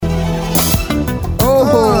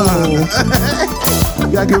You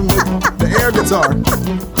gotta give him the air guitar.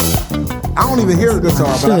 I don't even hear the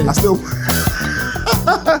guitar, but I still.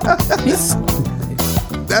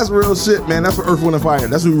 That's real shit, man. That's for Earth, Wind, and Fire.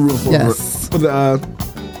 That's what we're rooting for. Yes. For the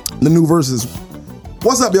new verses.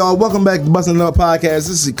 What's up, y'all? Welcome back to Bustin' It Up Podcast.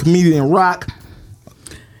 This is Comedian Rock.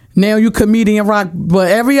 Now you Comedian Rock,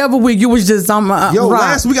 but every other week you was just Yo, Rock.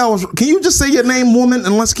 last week I was. Can you just say your name, woman,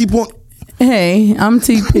 and let's keep on. Hey, I'm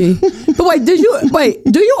TP. But do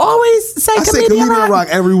you always say I say Comedian Comedian Rock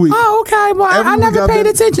every week. Oh, okay. Well, Every I week never paid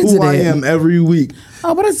attention to who that. I am every week.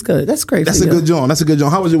 Oh, but that's good. That's great. That's for a you. good joint. That's a good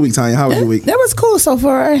joint. How was your week, Tanya? How was your week? That was cool so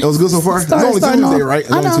far. It was good so far? It's only Starting Tuesday, off. right?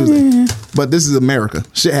 It's I only know, Tuesday. yeah. But this is America.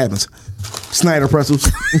 Shit happens. Snyder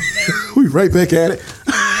pretzels. We right back at it.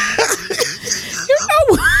 You know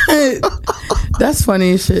what? That's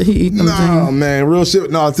funny as shit. He eat them No, things. man. Real shit.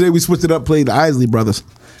 No, today we switched it up, played the Isley Brothers.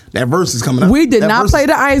 That verse is coming up. We did That not verse- play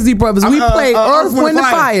the Isley Brothers. We played Earth, Wind, and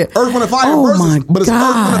Fire. Earth, Wind, and Fire Oh, versus. my But it's Earth,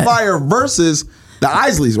 Wind, God. and Fire versus the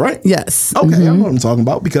Isleys, right? Yes. Okay, I know what I'm talking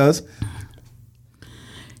about because.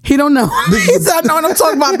 He don't know. He said, I know what I'm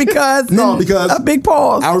talking about because. No, because a big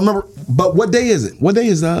pause. I remember. But what day is it? What day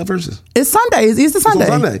is versus? It's Sunday. It's Easter Sunday.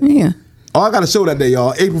 on Sunday. Yeah. Oh, I got a show that day,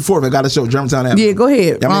 y'all. April 4th, I got a show, Germantown Avenue. Yeah, go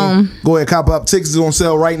ahead. Go ahead, cop up. Tickets is on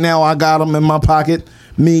sale right now. I got them in my pocket.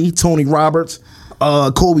 Me, Tony Roberts,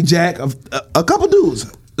 Colby Jack, a couple dudes.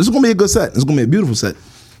 This is going to be a good set. It's going to be a beautiful set.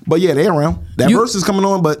 But yeah, they around. That verse is coming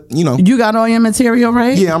on, but you know. You got all your material,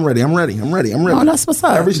 right? Yeah, I'm ready. Oh, that's what's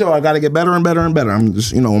up. Every show I got to get better and better and better. I'm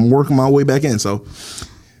just, I'm working my way back in. So,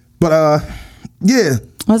 but yeah.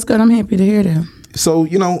 That's good. I'm happy to hear that. So,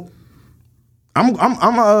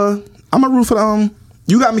 I'm a root for the,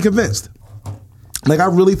 you got me convinced. Like, I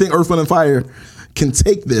really think Earth, Wind, and Fire can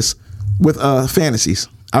take this with fantasies.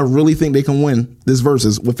 I really think they can win this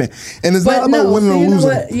versus with and it's not about winning or losing.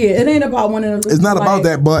 Yeah, it ain't about winning or losing. It's not about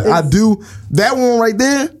that, but I do that one right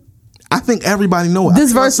there. I think everybody know it.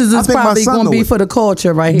 This versus is probably going to be for the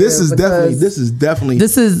culture right here. This is definitely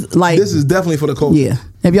for the culture. Yeah.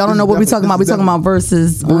 If y'all don't know what we're talking about, we're talking about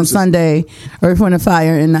versus on Sunday, Earth, Wind, and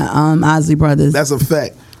Fire and the Isley Brothers. That's a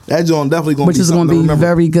fact. That joint definitely going to be something to remember. Which is going to be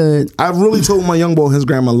very good. I really told my young boy his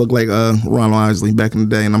grandma looked like Ronald Isley back in the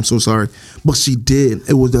day, and I'm so sorry. But she did.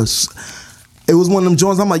 It was one of them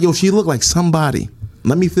joints. I'm like, yo, she looked like somebody.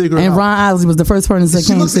 Let me figure it out. And Ron Isley was the first person that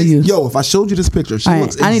came to you. Yo, if I showed you this picture, she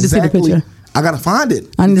looks exactly. I need to see the picture. I got to find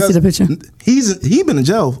it. I need to see the picture. He been in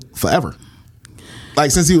jail forever.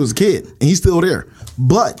 Like since he was a kid, and he's still there.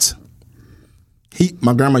 But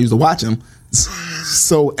my grandma used to watch him.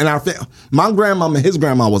 So, my grandma and his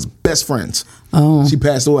grandma was best friends. Oh. She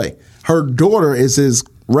passed away. Her daughter is his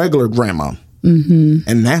regular grandma. Mm-hmm.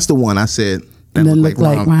 And that's the one I said that looked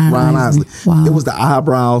like Ron Isley. Wow. It was the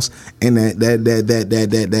eyebrows and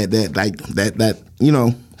that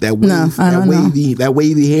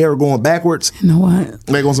wavy hair going backwards. You know what?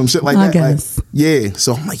 Like on some shit like that. Guess. Like, yeah.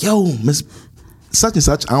 So I'm like, yo, Miss such and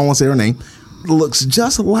such, I don't want to say her name, looks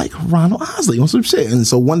just like Ronald Isley on some shit. And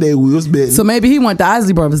so one day we was bidding. So maybe he want the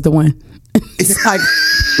Isley brothers to win. It's like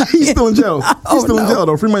he's still in jail. He's still in jail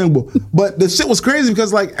though. Free my young boy. But the shit was crazy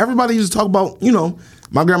because like everybody used to talk about,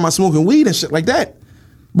 my grandma smoking weed and shit like that.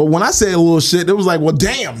 But when I said a little shit, it was like, well,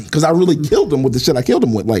 damn, because I really killed him with the shit I killed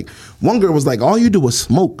him with. Like one girl was like, all you do is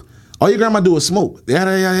smoke. All your grandma do is smoke.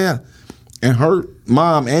 Yeah. And her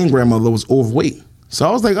mom and grandmother was overweight. So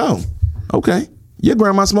I was like, oh, okay. Your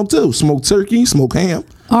grandma smoked too. Smoke turkey, smoke ham.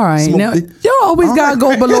 All right. Now, you always got to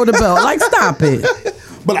go below the belt. Like, stop it.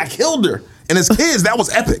 But I killed her. And as kids, that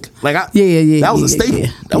was epic. Like, yeah. That was a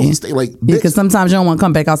staple. That was a staple. Like, because sometimes you don't want to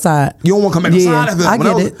come back outside. You don't want to come back outside of it. I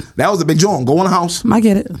get it. That was a big joint. Go in the house. I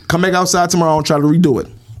get it. Come back outside tomorrow and try to redo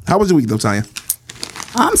it. How was your week though, Tanya?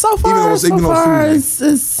 I'm so far. I ain't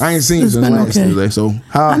seen you since last Tuesday. So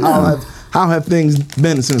how have things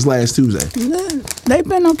been since last Tuesday? They've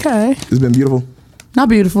been okay. It's been beautiful. Not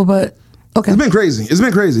beautiful, but okay. It's been crazy.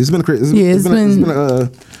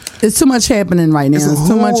 It's too much happening right now. It's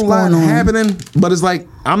too much going on. Happening, but it's like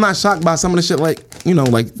I'm not shocked by some of the shit. Like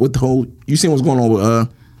like with the whole. You seen what's going on with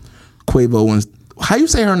Quavo and how you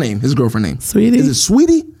say her name? His girlfriend name. Sweetie. Is it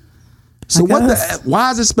Sweetie? So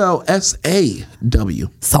why is it spelled SAW?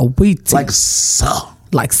 Sweetie. Like so.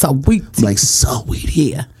 Like sweetie. Like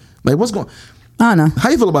sweetie. Yeah. Like what's going? I don't know.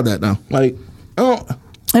 How you feel about that now? Like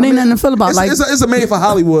It ain't nothing to feel about. It's a made for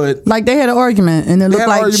Hollywood. Like they had an argument, and it looked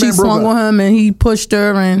like she swung on him, and he pushed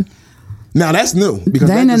her, and now that's new because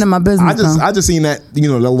that ain't none of my business. I just seen that that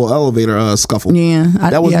little elevator scuffle. Yeah,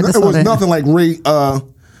 it was nothing like Ray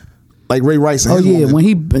Rice. Oh yeah, when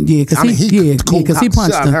because he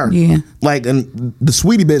punched her. Yeah, like and the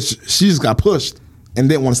Sweetie bitch, she just got pushed and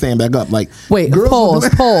didn't want to stand back up. Like, wait, girls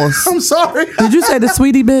pause. I'm sorry. Did you say the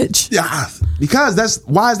sweetie bitch? Yeah, because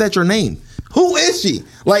why is that your name? Who is she?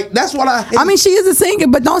 Like, that's what I hate. I mean, she is a singer,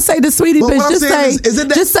 but don't say the sweetie But bitch. what I'm Just saying say, is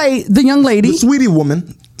just say the young lady. the sweetie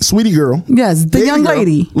woman, sweetie girl. Yes, the baby young girl,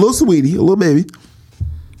 lady. little sweetie, a little baby,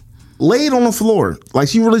 laid on the floor. Like,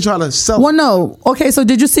 she really tried to sell. Well, no. Okay, so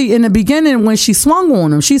did you see in the beginning when she swung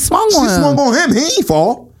on him? She swung on him. swung on him. He ain't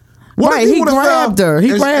fall. What Right, if he would've grabbed fell her. He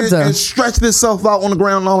grabbed her. and stretched himself out on the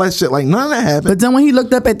ground and all that shit. Like, none of that happened. But then when he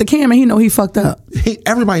looked up at the camera, he know he fucked up.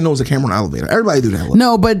 Everybody knows a camera in an elevator. Everybody do that.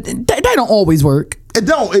 No, but they don't always work. It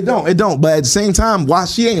don't. But at the same time, why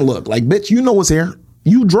she ain't look? Like, bitch, you know what's here.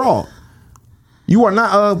 You draw. You are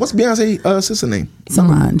not, what's Beyonce's sister name?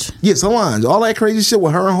 Solange. Yeah, Solange. All that crazy shit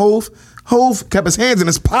with her and Hove. Hove kept his hands in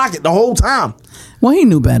his pocket the whole time. Well, he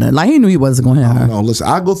knew better. Like, he knew he wasn't going to hit her. No, listen,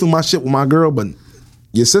 I go through my shit with my girl, but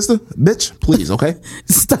your sister, bitch, please, okay?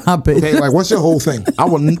 Stop it. Okay, like, what's your whole thing? I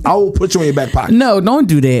will put you in your back pocket. No, don't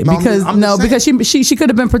do that. No, because I'm just saying. because she could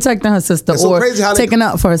have been protecting her sister It's so or crazy how taking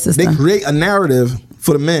up for her sister. They create a narrative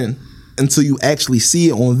for the men until you actually see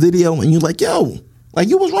it on video and you're like, yo, like,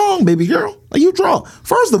 you was wrong, baby girl. Like, you draw.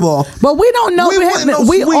 First of all, but we don't know. we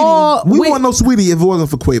wouldn't know Sweetie if it wasn't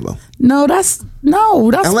for Quavo. No, that's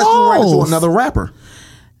Unless false. you write it to another rapper.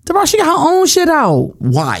 She got her own shit out.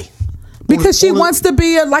 Why? Because she wants to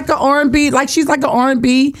be like an R&B, like she's like an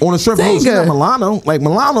R&B on the strength of she got Milano. Like,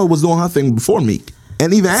 Milano was doing her thing before Meek.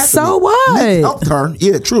 And even after So Meek. what? Meek helped her.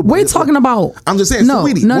 Yeah, true. We're talking about. I'm just saying,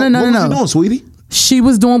 Sweetie. No. What was you doing, Sweetie? She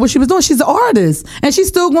was doing what she was doing. She's an artist. And she's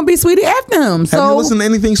still going to be Sweetie after him. So, have you listened to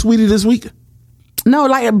anything Sweetie this week? No,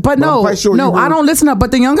 but no. I'm quite sure no, I don't listen to her.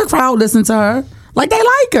 But the younger crowd listen to her. Like, they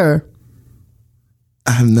like her.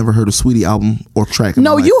 I have never heard a Sweetie album or track.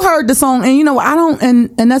 No, you heard the song. And, I don't.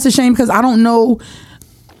 And that's a shame because I don't know.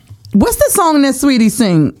 What's the song that Sweetie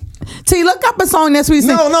sing? T, look up a song that Sweetie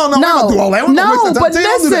sing. No. Do all that. No, but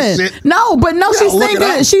listen.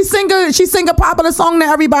 She sing a popular song that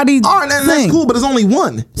everybody all right, that's cool, but there's only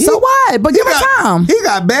one. So what? But give her time. He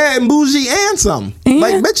got Bad and Bougie and some.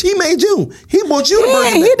 Like, bitch, he made you. He bought you the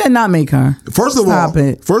version. He did not make her. First of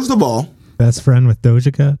all. Best friend with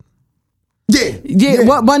Doja Cat? Yeah.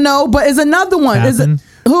 But it's another one. Is it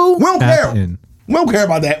who? We don't care. We don't care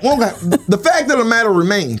about that. The fact of the matter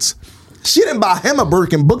remains, she didn't buy him a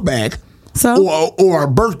Birkin book bag or a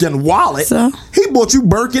Birkin wallet. So? He bought you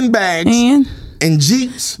Birkin bags and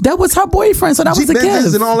Jeeps. That was her boyfriend, so that was a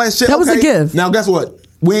gift. And all that shit. That was a gift. Now, guess what?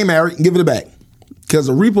 We ain't married. Give it back. Because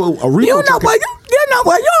a repo. You know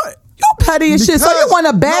what? You're petty as shit. So you want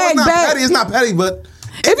a bag back? Petty. It's not petty, but.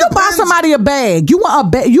 If you buy somebody a bag, you want a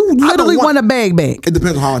bag. You literally want a bag back. It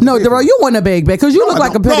depends on how. No, Daryl, you want a bag back because you look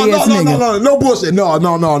like a petty ass nigga. No bullshit. No.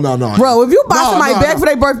 Bro, if you buy somebody a bag for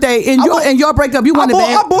their birthday and your breakup, you want a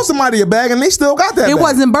bag. I bought somebody a bag and they still got that. It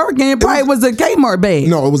wasn't Birkin. It probably was a Kmart bag.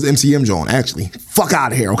 No, it was MCM John. Actually, fuck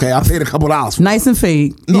out of here. Okay, I paid a couple dollars. Nice and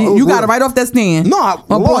fake. You got it right off that stand. No, I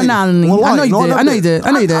know you did.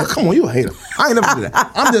 Come on, you a hater. I ain't never did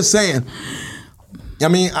that. I'm just saying. I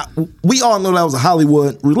mean, we all know that was a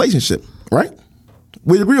Hollywood relationship, right?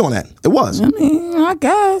 We agree on that. It was. I mean, I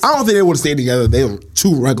guess. I don't think they would have stayed together. They were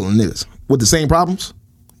two regular niggas with the same problems.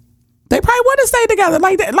 They probably would have stayed together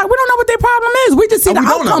like that. Like, we don't know what their problem is. We just see the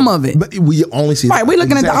outcome of it. But we only see right. We're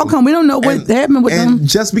looking at the outcome. We don't know what happened with them. And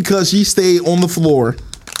just because she stayed on the floor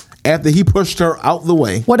after he pushed her out the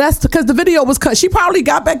way. Well, that's because the video was cut. She probably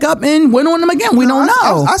got back up and went on them again. We don't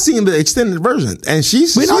know. I seen the extended version, and she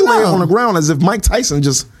lay on the ground as if Mike Tyson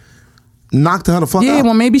just knocked her the fuck out. Yeah,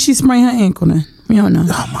 well, maybe she sprained her ankle then. We don't know.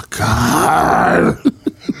 Oh my God.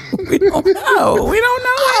 We don't know.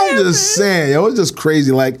 I'm just saying, yo, it's just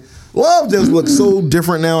crazy. Like, love just looks so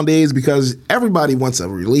different nowadays because everybody wants a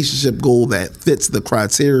relationship goal that fits the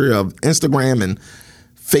criteria of Instagram and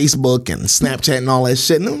Facebook and Snapchat and all that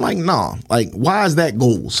shit. And I'm like, nah. Like, why is that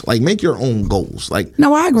goals? Like, make your own goals. Like,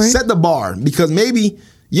 no, I agree. Set the bar because maybe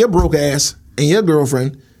your broke ass and your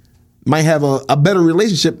girlfriend might have a better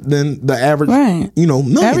relationship than the average,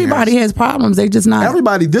 millionaire. Everybody has problems. They just not.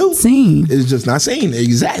 Everybody do. Seen. It's just not seen.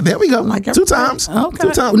 Exactly. There we go. Like 2 times. Okay.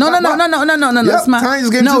 2 times. No. Yep,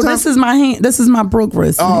 this is my hand. This is my broke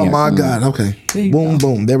wrist. Oh my God. Okay.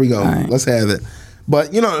 Boom. There we go. Right. Let's have it.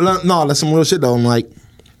 But no, that's some real shit though. I'm like,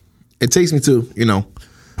 it takes me to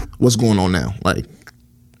what's going on now. Like,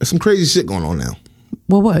 there's some crazy shit going on now.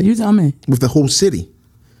 Well, what you tell me with the whole city.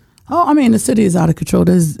 Oh, I mean, the city is out of control. It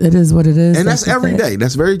is what it is. And that's every day.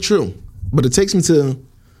 That's very true. But it takes me to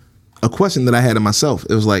a question that I had of myself.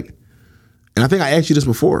 It was like, and I think I asked you this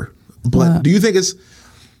before, but do you think it's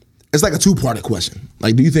like a 2-part question?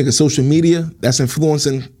 Like, do you think it's social media that's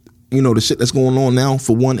influencing, the shit that's going on now,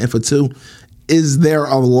 for one, and for two? is there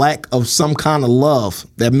a lack of some kind of love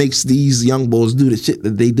that makes these young boys do the shit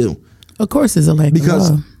that they do? Of course, there's a lack Because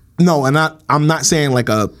of love. no, and I'm not saying like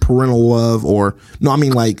a parental love or no, I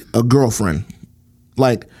mean like a girlfriend.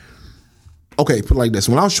 Like, okay, put it like this: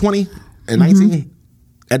 when I was 20 and 19,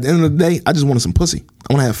 at the end of the day, I just wanted some pussy.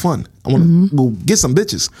 I want to have fun. I want to go get some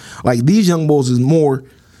bitches. Like these young boys is more.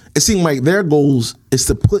 It seemed like their goals is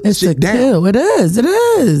to put It's shit to down. kill. It is. It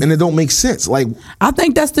is. And it don't make sense. Like, I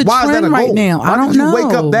think that's the why is that a trend right goal? now. Why I don't did you know.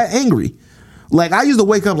 wake up that angry? Like I used to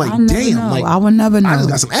wake up like, I never damn, know. like I would never know. I just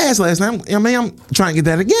got some ass last night. I'm trying to get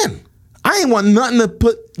that again. I ain't want nothing to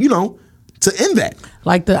put, to end that.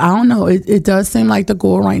 Like I don't know. It does seem like the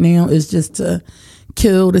goal right now is just to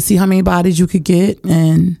kill to see how many bodies you could get,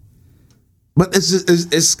 and But it's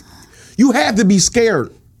just, it's you have to be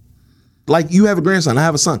scared. Like you have a grandson, I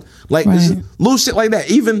have a son. Like it's Right. just little shit like that.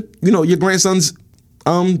 Even your grandson's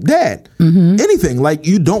dad. Anything like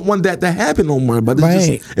you don't want that to happen no more. But it's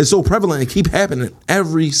Right. just it's so prevalent. It keep happening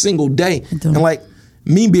every single day. do. And like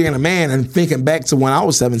me being a man and thinking back to when I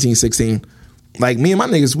was 17, 16, like me and my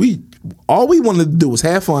niggas, all we wanted to do was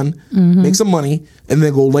have fun, make some money, and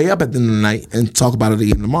then go lay up at the end of the night and talk about it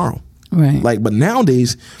again tomorrow. Right. Like, but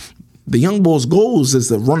nowadays, the young boys' goals is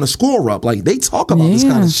to run the score up. Like they talk about this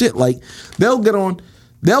kind Yeah. of shit. Like they'll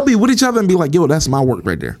be with each other and be like, "Yo, that's my work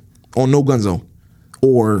right there on No Gun Zone,"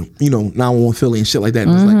 or 911 Philly and shit like that.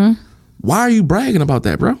 And it's like, why are you bragging about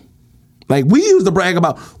that, bro? Like we used to brag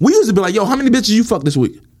about. We used to be like, "Yo, how many bitches you fucked this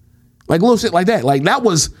week?" Like little shit like that. Like that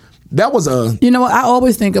was a. you know what? I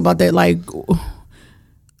always think about that.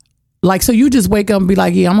 Like, so you just wake up and be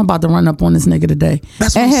like, yeah, I'm about to run up on this nigga today.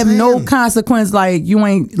 That's what and I'm have no saying. consequence. Like, you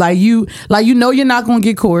ain't, you're not going to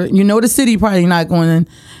get caught. You know the city probably not going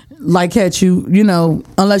to, catch you,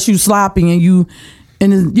 unless you sloppy and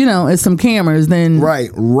it's some cameras, then. Right.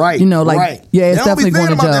 right. Right. Yeah, it's They don't be definitely going thinking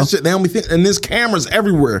to about jail. that shit. They don't be thinking, and there's cameras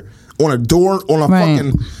everywhere on a door, on a Right.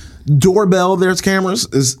 fucking doorbell. There's cameras.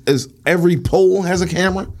 Is every pole has a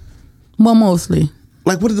camera. Well, mostly.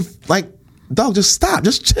 Like, what is dog, just stop.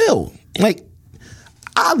 Just chill. Like,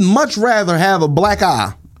 I'd much rather have a black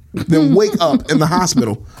eye than wake up in the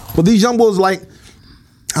hospital. But these young boys, I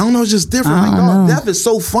don't know, it's just different. I Like, don't dog, know. death is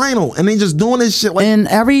so final. And they just doing this shit like, And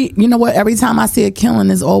every time I see a killing,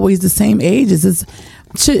 it's always the same ages.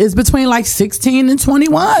 It's between 16 and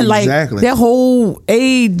 21. Exactly. Their whole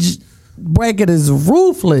age bracket is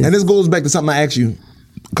ruthless. and this goes back to something I asked you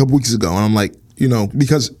a couple weeks ago. And I'm like,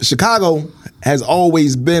 because Chicago has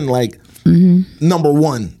always been number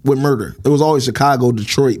one with murder. It was always Chicago,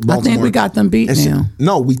 Detroit, Baltimore. I think we got them beat And shit. now.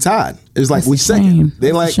 No, we tied. It's like That's we a second. shame.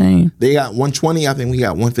 They That's a shame. they got 120. I think we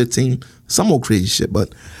got 115. Some old crazy shit.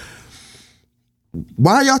 But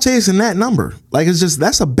why are y'all chasing that number? Like it's just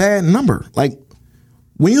that's a bad number. Like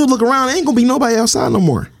when you look around, ain't gonna be nobody outside no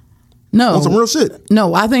more. No. On some real shit.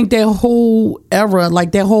 No, I think their whole era,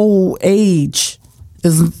 their whole age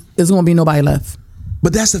is going to be nobody left.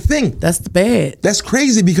 But that's the thing. That's the bad. That's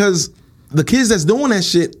crazy because the kids that's doing that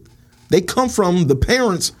shit, they come from the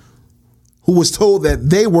parents who was told that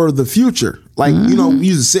they were the future. Like, we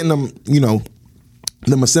used to sit in them,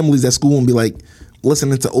 them assemblies at school and be like,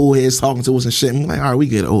 listening to old heads talking to us and shit. And we're like, all right, we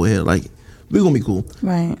get old head. Like, we're going to be cool.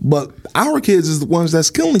 Right. But our kids is the ones that's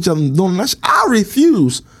killing each other and doing that shit. I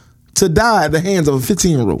refuse to die at the hands of a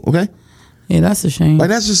 15-year-old, okay? Yeah, that's a shame. Like,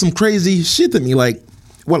 that's just some crazy shit to me. Like,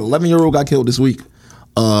 what, 11-year-old got killed this week?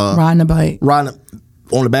 Riding a bike. Riding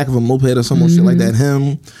on the back of a moped or some shit like that.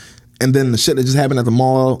 Him, and then the shit that just happened at the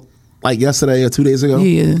mall, yesterday or 2 days ago.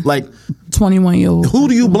 Yeah. 21-year-old. Who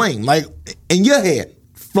do you blame? Like in your head,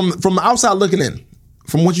 from the outside looking in,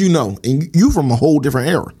 from what you know, and you from a whole different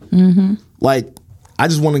era. Mm-hmm. Like, I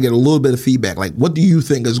just want to get a little bit of feedback. Like, what do you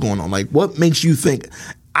think is going on? Like, what makes you think?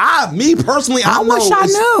 Me personally, I wish I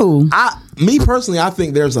knew. Me personally, I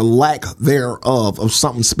think there's a lack thereof of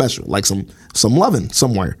something special, like some loving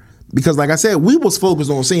somewhere. Because, like I said, we was focused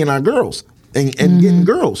on seeing our girls and getting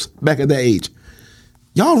girls back at that age.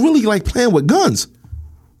 Y'all really playing with guns.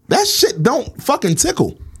 That shit don't fucking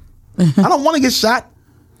tickle. I don't want to get shot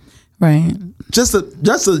Right. just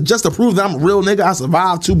to prove that I'm a real nigga. I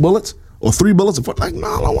survived 2 bullets or 3 bullets. No, I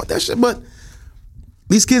don't want that shit. But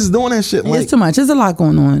these kids are doing that shit. It's too much. There's a lot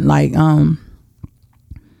going on.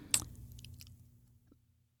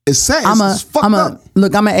 It's sad. It's fucked up.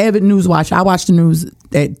 Look, I'm an avid news watcher. I watch the news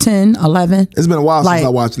at 10, 11. It's been a while since I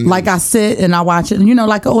watched the news. Like I sit and I watch it.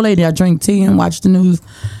 Like an old lady, I drink tea and watch the news.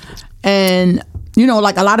 And, a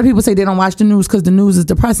lot of people say they don't watch the news because the news is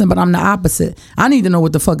depressing, but I'm the opposite. I need to know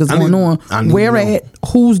what the fuck is going on. Where at,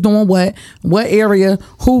 who's doing what area,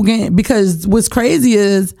 who getting, because what's crazy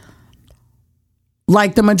is,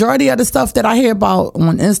 like the majority of the stuff that I hear about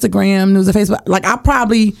on Instagram, news, and Facebook, like I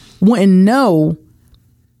probably wouldn't know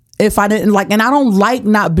if I didn't like, and I don't like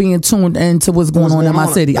not being tuned into what's going on in my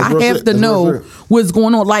city. I have to know what's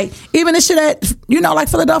going on. Like even the shit at, like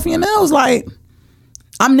Philadelphia Mills, like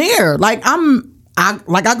I'm there. Like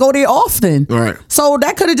I go there often. Right. So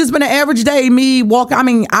that could have just been an average day, me walking. I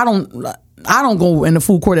mean, I don't go in the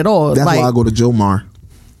food court at all. That's why I go to Joe Mar.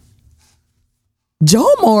 Joe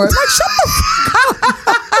Moore? Like, shut the fuck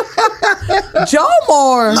up. Joe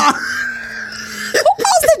Moore? No. Who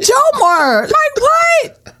goes to Joe Moore? Like,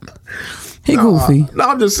 what? He goofy. No,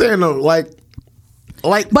 I'm just saying, though, like.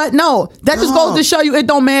 But no, that just goes to show you it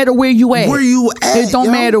don't matter where you at. Where you at, it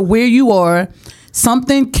don't matter where you are.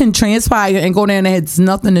 Something can transpire and go there and it has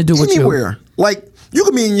nothing to do with you. Anywhere. Like, you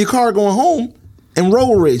could be in your car going home and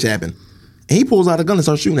road rage happen. And he pulls out a gun and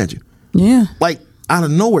starts shooting at you. Yeah. Like, out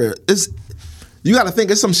of nowhere. You got to think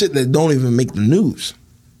it's some shit that don't even make the news.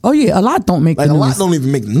 Oh, yeah. A lot don't make the news. Like, a lot don't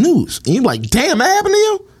even make the news. And you're like, damn, that happened to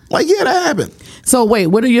you? Like, yeah, that happened. So, wait,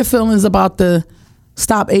 what are your feelings about the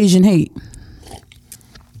Stop Asian Hate?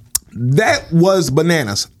 That was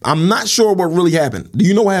bananas. I'm not sure what really happened. Do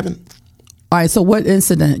you know what happened? All right, so what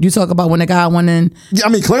incident? You talk about when the guy went in? Yeah, I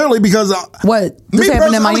mean, clearly, because... what? This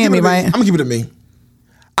happened in Miami, right? I'm going to keep it to me.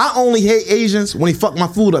 I only hate Asians when they fuck my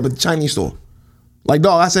food up at the Chinese store. Like,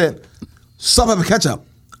 dog, I said, salt, pepper, ketchup.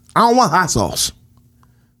 I don't want hot sauce.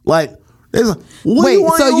 Like, wait,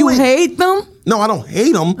 so you hate them? No, I don't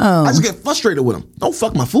hate them. Oh. I just get frustrated with them. Don't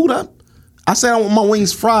fuck my food up. I said I want my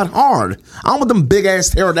wings fried hard. I don't want them big ass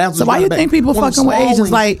pterodactyls. So why you think people fucking with Asians?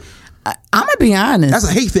 Wings. Like, I'm gonna be honest. That's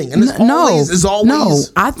a hate thing, and it's always. No,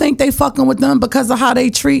 I think they fucking with them because of how they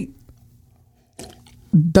treat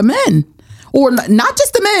the men, or not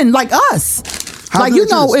just the men, like us. Like,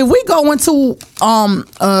 if we go into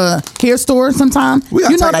a hair store sometime, they hold. We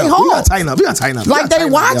gotta tighten up. Like, they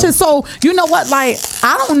watch it. So, you know what? Like,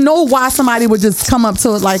 I don't know why somebody would just come up to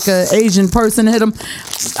like an Asian person and hit them.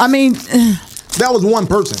 I mean, that was one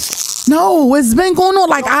person. No, it's been going on.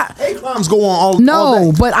 Like, hate crimes go on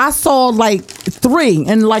all day. But I saw like 3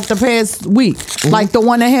 in like the past week. Mm-hmm. Like the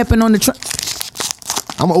one that happened on the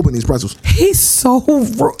I'm gonna open these pretzels. He's so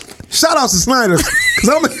rude. Shout out to Snyder.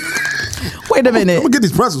 Wait a minute. I'm gonna get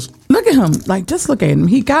these pretzels. Look at him. Like, just look at him.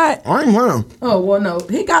 He got. I ain't lying. Oh, well, no.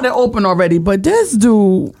 He got it open already. But this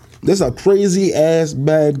dude. This is a crazy ass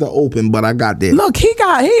bag to open, but I got this. Look, he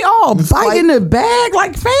all biting the bag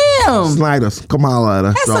like, fam. Snyder, come on, at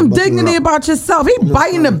us. Have some dignity about yourself. He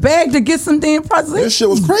biting the bag to get some damn pretzels. This shit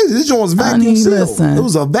was crazy. This joint was vacuum sealed. It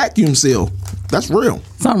was a vacuum seal. That's real.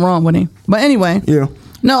 Something wrong with him. But anyway. Yeah.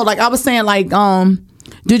 No, like I was saying, like,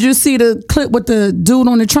 did you see the clip with the dude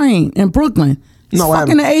on the train in Brooklyn? No,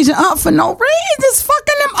 fucking the Asian up for no reason. Just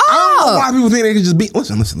fucking them up. I don't know why people think they can just beat.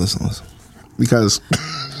 Listen. Because.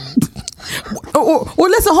 or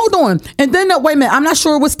listen, hold on. And then, wait a minute. I'm not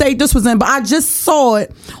sure what state this was in, but I just saw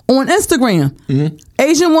it on Instagram. Mm-hmm.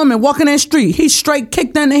 Asian woman walking in the street. He straight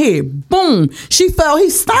kicked her in the head. Boom. She fell.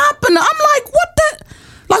 He's stomping her. I'm like, what the?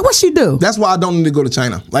 Like, what she do? That's why I don't need to go to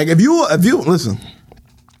China. Like, if you listen,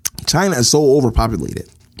 China is so overpopulated.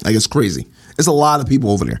 Like, it's crazy. It's a lot of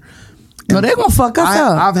people over there. No, they're gonna fuck us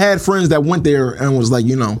up. I've had friends that went there and was like,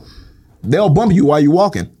 they'll bump you while you're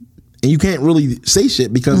walking. And you can't really say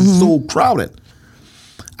shit because it's so crowded.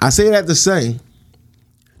 I say that to say,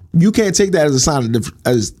 you can't take that as a sign of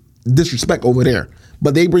as disrespect over there.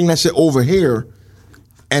 But they bring that shit over here,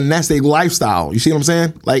 and that's their lifestyle. You see what I'm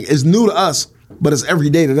saying? Like, it's new to us, but it's every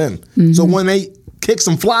day to them. Mm-hmm. So when they kick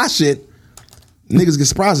some fly shit, niggas get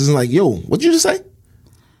surprised and like, yo, what'd you just say?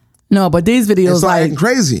 No, but these videos, like,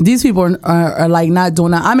 crazy. These people are like not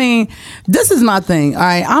doing that. I mean, this is my thing. All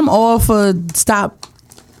right, I'm all for stop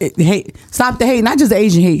the hate, not just the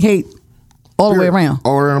Asian hate all the way around.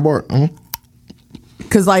 All around the board. Mm-hmm.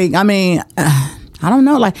 Cause like, I mean, I don't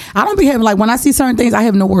know. Like, I don't be having, like, when I see certain things, I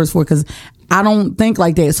have no words for it because I don't think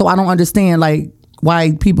like that. So I don't understand like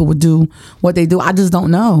why people would do what they do. I just don't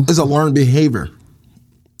know. It's a learned behavior.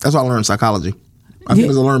 That's why I learned psychology. I think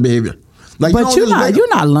it's a learned behavior. Like, but you're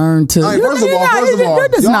not learned to. Right, first of all, you're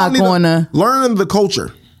just not going to learn the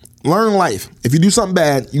culture, learn life. If you do something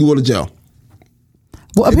bad, you go to jail.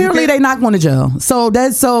 Well, apparently they're not going to jail. So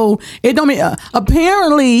it don't mean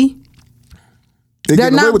apparently they're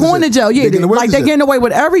not going to jail. Yeah, they're getting away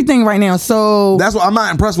with everything right now. So that's why I'm not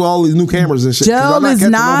impressed with all these new cameras and shit. Jail is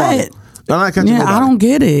not. They're not catching nobody. I don't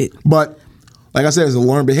get it. But like I said, it's a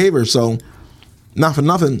learned behavior. So not for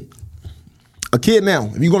nothing. A kid now,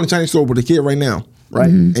 if you go to a Chinese store with a kid right now, right,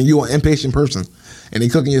 and you're an impatient person, and they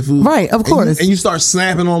cooking your food, right, of course, and you start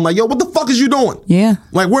snapping on them like, yo, what the fuck is you doing? Yeah,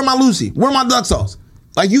 like, where my Lucy? Where my duck sauce?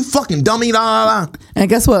 Like, you fucking dummy, da. And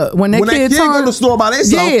guess what? When that kid go to the store by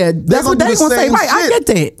themselves, yeah, that's what they gonna say. Right, I get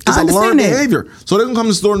that. It's I understand that. behavior. So they're gonna come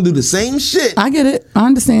to the store and do the same shit. I get it. I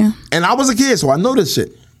understand. And I was a kid, so I know this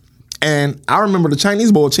shit. And I remember the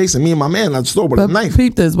Chinese boy chasing me and my man at the store with a knife.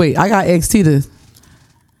 Peep this. Wait, I got XT this.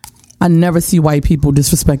 I never see white people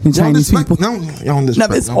disrespecting Chinese people. No, you don't disrespect.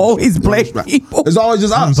 No, it's always black people. It's always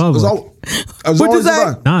just us. What you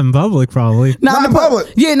say? Not in public, probably. Not in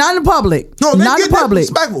public. Yeah, not in public. No, not in public.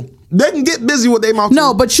 Disrespectful. They can get busy with their mouth.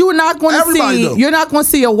 No, but you're not going to see. Do. You're not going to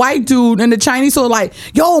see a white dude in the Chinese store like,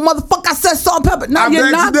 "Yo, motherfucker, I said salt, pepper." No, you're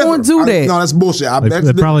not going to do that. No, that's bullshit.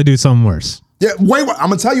 They probably do something worse. Yeah, wait. I'm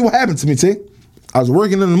gonna tell you what happened to me, T. I was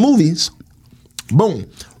working in the movies. Boom.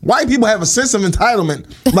 White people have a sense of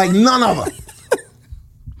entitlement like none other.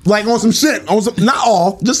 Like on some shit. Not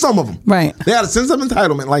all, just some of them. Right. They had a sense of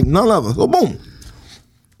entitlement like none other. So boom.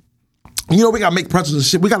 You know, we got to make pretzels and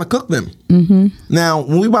shit. We got to cook them. Mm-hmm. Now,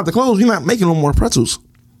 when we about to close, we're not making no more pretzels.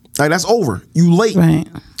 Like, that's over. You late. Right.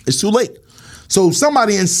 It's too late. So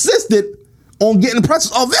somebody insisted on getting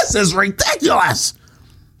pretzels. Oh, this is ridiculous.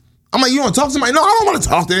 I'm like, you want to talk to somebody? No, I don't want to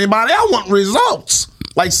talk to anybody. I want results.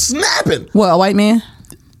 Like, snapping. What, a white man?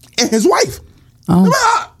 And his wife.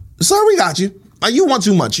 Oh. Sir, we got you. Like, you want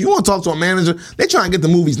too much. You want to talk to a manager. They trying to get the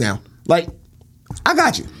movies now. Like, I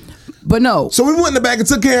got you. But no. So we went in the back and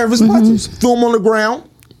took care of his pretzels. Threw them on the ground.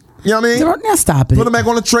 You know what I mean? Now stop it. Put them back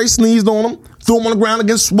on the tray, sneezed on them. Threw them on the ground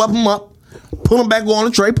again, swept them up. Put them back on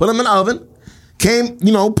the tray, put them in the oven. Came,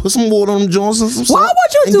 put some water on them joints and some salt. Why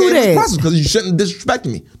would you do that? Because you shouldn't disrespect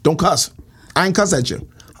me. Don't cuss. I ain't cuss at you.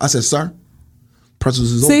 I said, sir,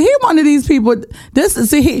 pretzels is over. See, he one of these people. He's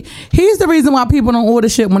the reason why people don't order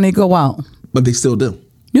shit when they go out. But they still do.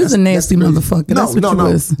 You're a nasty motherfucker. That's what you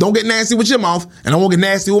is. Don't get nasty with your mouth, and I won't get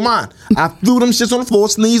nasty with mine. I threw them shits on the floor,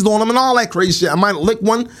 sneezed on them, and all that crazy shit. I might lick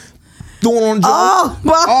one, threw it on the jaw.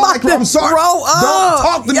 I'm sorry. Don't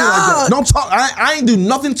talk to me like that. Don't talk. I ain't do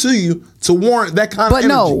nothing to you to warrant that kind of energy.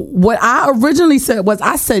 But no, what I originally said was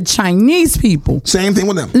I said Chinese people. Same thing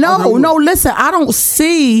with them. No, listen. I don't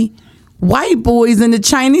see white boys in the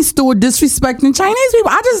Chinese store disrespecting Chinese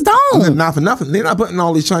people. I just don't. Not for nothing. They're not putting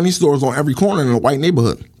all these Chinese stores on every corner in a white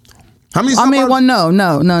neighborhood. How many suburbs? No.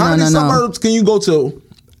 How many suburbs can you go to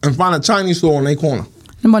and find a Chinese store on their corner?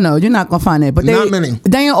 But no, you're not gonna find that. But not many.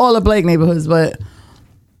 They ain't all the black neighborhoods. But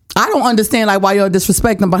I don't understand like why y'all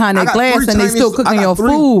disrespecting behind that glass and they still cooking your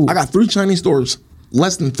food. I got 3 Chinese stores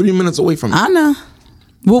less than 3 minutes away from me. I know.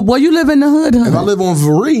 Well, you live in the hood. If I live on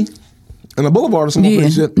Varee in the Boulevard or some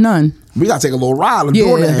shit, none. We gotta take a little ride. You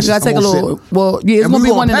gotta take a little. Shit. Well, yeah, it's gonna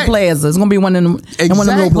be one in the plazas. It's gonna be one in one of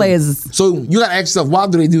the little plazas. So you gotta ask yourself, why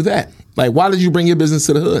do they do that? Like, why did you bring your business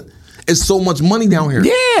to the hood? It's so much money down here.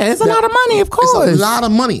 Yeah, it's a lot of money, of course. It's a lot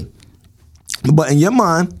of money. But in your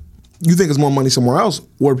mind, you think it's more money somewhere else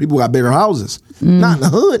where people got bigger houses. Not in the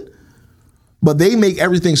hood. But they make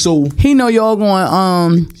everything so. He know y'all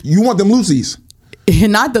going. You want them Lucy's.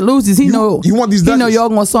 Not the Lucy's. You want these. He know y'all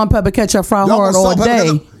going salt and pepper ketchup fried hard all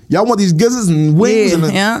day. Y'all want these gizzards and wings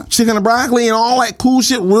and chicken and broccoli and all that cool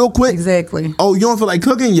shit real quick. Exactly. Oh, you don't feel like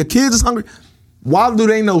cooking? Your kids is hungry? Why do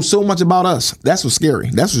they know so much about us? That's what's scary.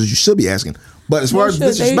 That's what you should be asking. But as far as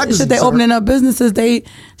disrespect, should they opening up businesses? They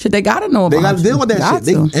gotta know about. They gotta deal with that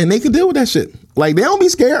shit, and they can deal with that shit. Like, they don't be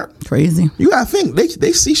scared. Crazy. You gotta think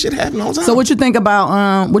they see shit happen all the time. So what you think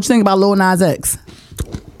about Lil Nas X?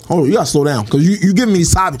 Hold on, you gotta slow down because you giving me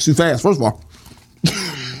these topics too fast. First of all,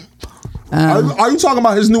 are you talking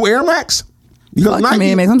about his new Air Max? I'm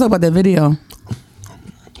talking about that video.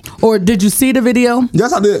 Or did you see the video?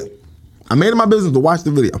 Yes, I did. I made it my business to watch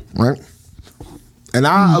the video, right? And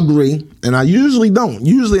I agree, and I usually don't.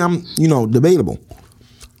 Usually I'm, debatable.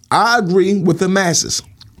 I agree with the masses.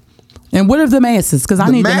 And what if the masses? Because I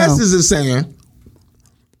need to know. The masses is saying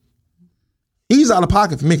he's out of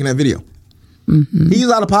pocket for making that video. Mm-hmm. He's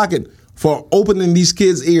out of pocket for opening these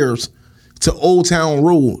kids' ears to Old Town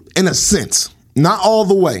Road, in a sense. Not all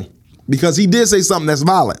the way, because he did say something that's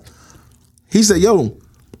violent. He said, yo,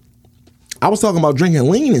 I was talking about drinking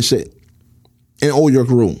lean and shit in Old York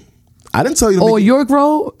Road. I didn't tell you to Old York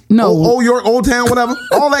Road? No. Old York, Old Town, whatever.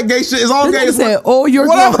 All that gay shit is all gay. He said Old York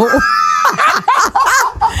Road.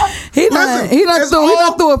 He done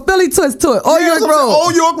threw a Philly twist to it. Old York Road.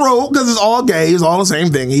 Old York Road, because it's all gay. It's all the same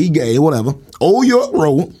thing. He gay, whatever. Old York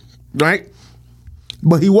Road, right?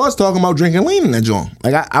 But he was talking about drinking lean in that joint.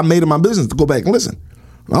 Like, I made it my business to go back and listen.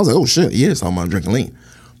 And I was like, oh shit, he is talking about drinking lean.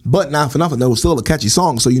 But not for nothing, that was still a catchy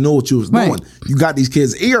song, so you know what you was doing. Right. You got these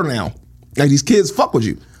kids' ear now. Like, these kids fuck with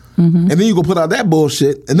you. Mm-hmm. And then you go put out that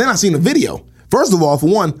bullshit. And then I seen the video. First of all, for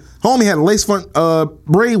one, homie had a lace front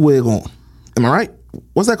braid wig on. Am I right?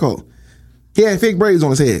 What's that called? He had fake braids on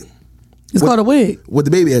his head. It's called a wig. With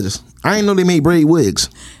the baby edges. I didn't know they made braid wigs.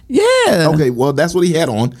 Yeah. Okay, well, that's what he had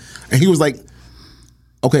on. And he was like,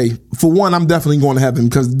 okay, for one, I'm definitely going to heaven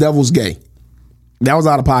because the devil's gay. That was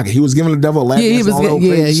out of pocket. He was giving the devil a lap dance and all that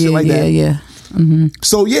crazy shit like that. Yeah. Mm-hmm.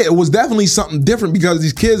 So yeah, it was definitely something different because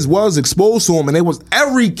these kids was exposed to him, and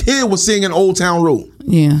every kid was singing Old Town Road.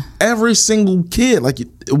 Yeah, every single kid, like it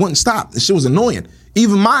wouldn't stop. The shit was annoying.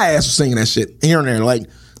 Even my ass was singing that shit here and there, like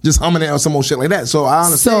just humming it or some old shit like that. So I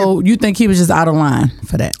understand. So you think he was just out of line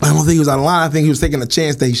for that? I don't think he was out of line. I think he was taking a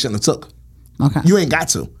chance that he shouldn't have took. Okay, you ain't got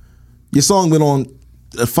to. Your song been on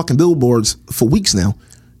fucking billboards for weeks now.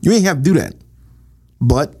 You ain't have to do that.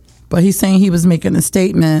 But he's saying he was making a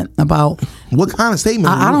statement about what kind of statement?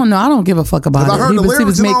 I don't know. I don't give a fuck about it. I heard the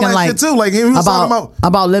lyrics and all that shit too. Like he was talking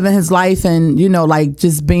about living his life and like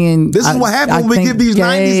just being. This is what happens when we give these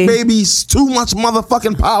 '90s babies too much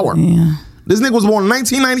motherfucking power. Yeah, this nigga was born in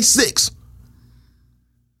 1996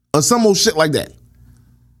 or some old shit like that.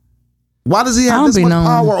 Why does he have this much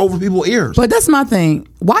power over people's ears? But that's my thing.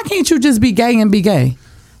 Why can't you just be gay and be gay?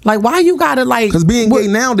 Like, why you gotta like? Because being gay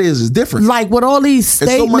nowadays is different. Like with all these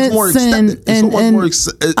statements it's so much more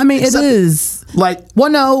accepted. I mean, it is. Like, well,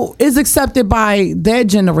 no, it's accepted by that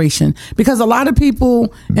generation because a lot of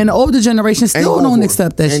people in the older generation still don't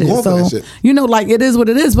accept that shit. So like it is what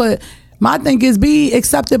it is. But my thing is, be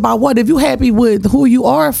accepted by what? If you happy with who you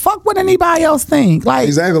are, fuck what anybody else think. Like,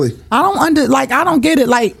 exactly. I don't get it.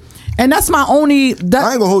 Like. And that's my only. I ain't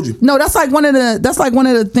gonna hold you. No, that's like one of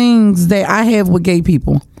the things that I have with gay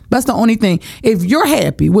people. That's the only thing. If you're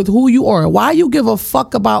happy with who you are, why you give a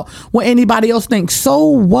fuck about what anybody else thinks? So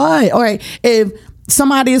what? All right, if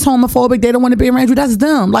somebody is homophobic, they don't want to be around you. That's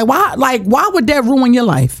them. Like why? Like why would that ruin your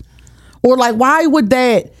life? Or like why would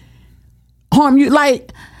that harm you?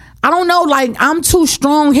 Like. I don't know, like I'm too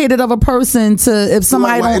strong-headed of a person to if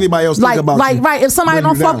somebody don't anybody else think about like you, right if somebody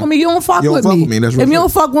don't fuck with me, you don't fuck with me. That's if you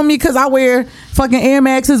don't fuck with me because I wear fucking Air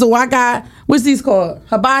Maxes or I got what's these called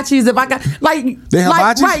hibachis. If I got like they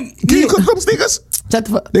hibachis, right? Can you cook them sneakers? Shut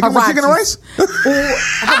the fuck. They come with chicken and rice.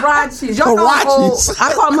 Hibachis. Y'all know I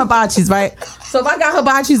call them hibachis, right? So if I got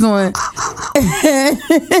hibachis on.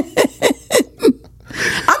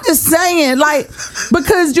 I'm just saying, like,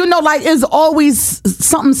 because like it's always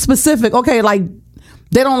something specific. Okay, like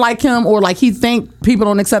they don't like him, or like he think people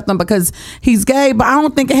don't accept him because he's gay. But I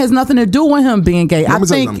don't think it has nothing to do with him being gay. I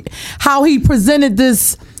think how he presented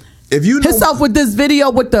this. If you himself with this video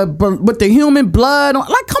with the human blood,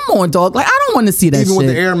 like come on, dog. Like I don't want to see that. Even shit. With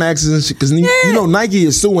the Air Maxes and shit, because you know Nike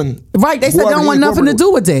is suing. Right, they said they don't want nothing to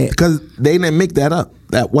do with that because they didn't make that up.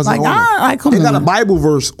 That wasn't on come they on. got a Bible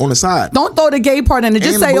verse on the side. Don't throw the gay part in it.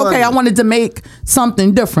 Just say, okay, I wanted to make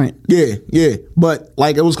something different. Yeah. But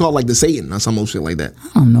like it was called like the Satan or some old shit like that.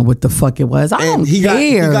 I don't know what the fuck it was. I don't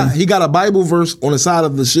care. He got a Bible verse on the side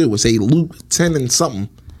of the shoe. It say Luke 10 and something.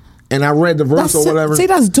 And I read the verse or whatever. See,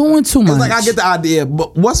 that's doing too much. It's like I get the idea,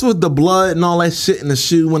 but what's with the blood and all that shit in the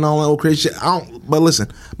shoe and all that old crazy shit? But listen,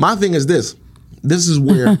 my thing is this. This is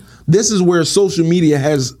where social media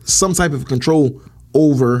has some type of control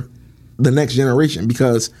over the next generation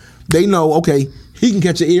because they know, okay, he can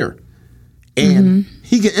catch your ear. And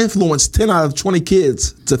he can influence 10 out of 20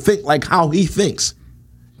 kids to think like how he thinks.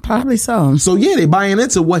 Probably so. So yeah, they buying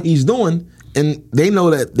into what he's doing. And they know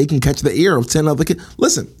that they can catch the ear of 10 other kids.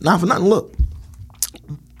 Listen, not for nothing, look.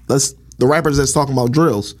 The rappers that's talking about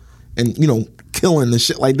drills and, killing and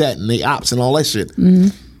shit like that and they ops and all that shit. Mm-hmm.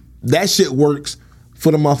 That shit works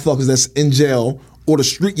for the motherfuckers that's in jail or the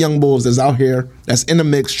street young boys that's out here that's in the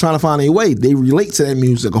mix trying to find a way. They relate to that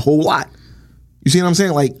music a whole lot. You see what I'm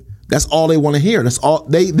saying? Like, that's all they want to hear. That's all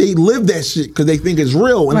they live that shit because they think it's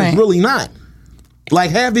real and it's really not.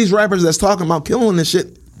 Like, half these rappers that's talking about killing this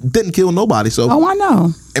shit didn't kill nobody, so I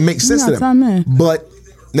know it makes sense to them. But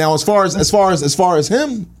now, as far as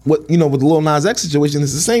him, with the Lil Nas X situation,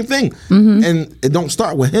 it's the same thing, and it don't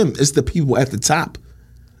start with him. It's the people at the top.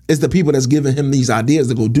 It's the people that's giving him these ideas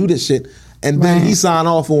to go do this shit, and then he sign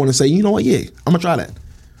off on and say, you know what, yeah, I'm gonna try that.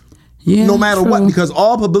 Yeah, no matter what, because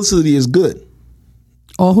all publicity is good.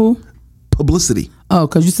 All who? Publicity. Oh,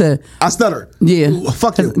 because you said I stutter. Yeah,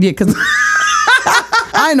 fuck you. Yeah, because.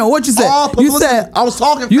 I didn't know what you said. You said I was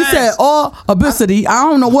talking fast. You said all obesity. I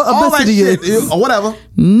don't know what obesity is. Or whatever.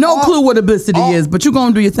 No clue what obesity is, but you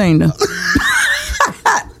gonna do your thing though.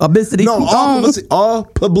 Obesity. No, all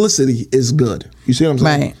publicity is good. You see what I'm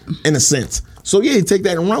saying? Right. In a sense. So yeah, you take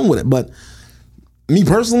that and run with it. But me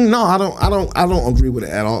personally, no, I don't agree with it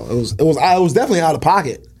at all. It was definitely out of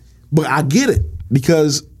pocket. But I get it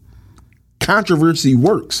because controversy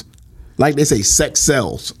works. Like they say, sex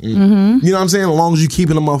sells. You know what I'm saying? As long as you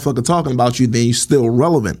keeping a motherfucker talking about you, then you're still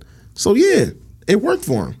relevant. So yeah, it worked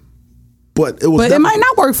for him. But it might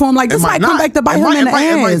not work for him. Like this might come back to bite him in the ass.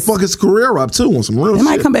 It might fuck his career up too on some real shit. It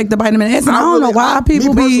might come back to bite him in the ass. And I don't know why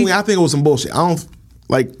people me personally, I think it was some bullshit. I don't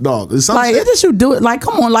like dog. It's like it's just you do it. Like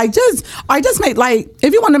come on, like just make like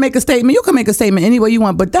if you want to make a statement, you can make a statement any way you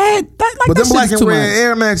want. But that like but that them black and too red much.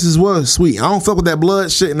 Air Maxes was sweet. I don't fuck with that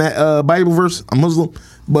blood shit in that Bible verse. I'm Muslim,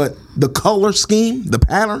 but the color scheme, the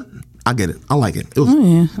pattern. I get it. I like it. It was,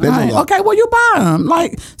 right. Okay, well you buy them.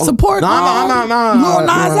 Like support. No. Lil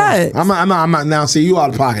Nas X. I'm not. Now see you out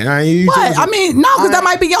of pocket. What? I mean, no, because that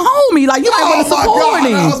might be your homie. Like you might want to support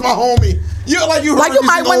him. That was my homie. You heard you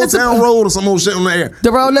might want to Town Road or some old shit on the air.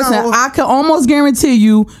 The road. Listen, I can almost guarantee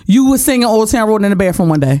you was singing Old Town Road in the bathroom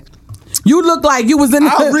one day. You look like you was in the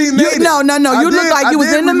No. You look like you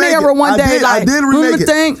was in the mirror one day. Like I did remake it.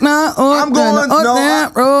 I'm going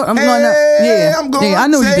I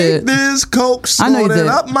know you did. This Coke, snort it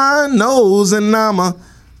up my nose, and I'ma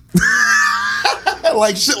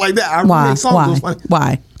like shit like that. I remake songs.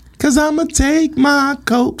 Why? Cause I'ma take my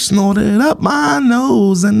Coke, snort it up my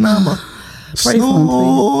nose, and I'ma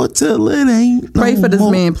snort till it ain't. Pray for this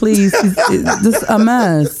man, please. This is a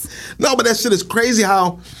mess. No, but that shit is crazy.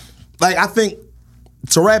 How, like, I think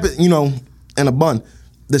to wrap it, in a bun.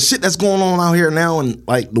 The shit that's going on out here now, and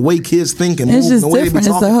like the way kids think and it's move, just the way different.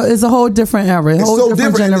 They be talking, it's a whole different era. It's whole so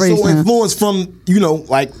different. Generation. It's so influenced from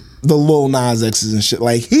like the Lil Nas X's and shit.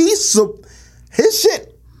 Like his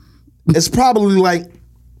shit is probably like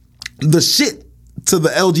the shit to the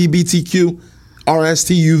LGBTQ,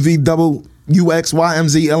 RSTUV,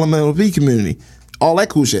 WXYMZ, LMNOP community. All that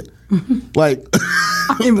cool shit. Like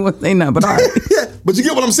I didn't even want to say nothing, but all right. Yeah, but you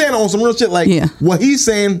get what I'm saying on some real shit. Like what he's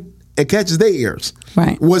saying. It catches their ears.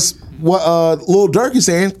 Right. What Lil Durk is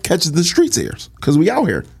saying catches the streets' ears because we out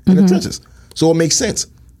here in the trenches. So it makes sense.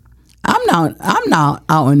 I'm not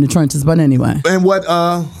out in the trenches, but anyway. And what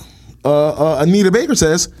Anita Baker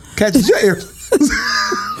says catches your ears.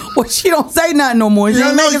 Well, she don't say nothing no more. She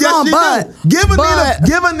ain't making song, but give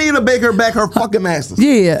Anita Baker back her fucking masters.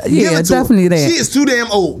 Yeah, definitely that. She is too damn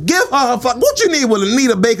old. Give her what you need with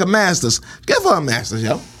Anita Baker masters. Give her a masters,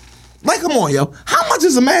 yo. Like, come on, yo. How much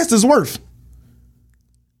is a master's worth?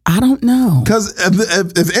 I don't know. Because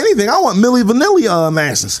if anything, I want Milli Vanilli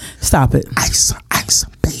masters. Stop it. Ice,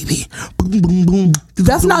 baby. Boom, boom, boom.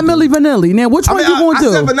 That's not Milli Vanilli. Now, which one you going to do?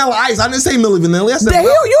 I said Vanilla Ice. I didn't say Milli Vanilli. I said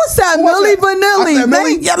you said Milli Vanilli.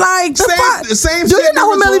 Man, you're like, same do you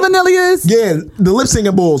know who Milli Vanilli is? Yeah, the lip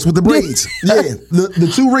singing bulls with the braids. Yeah,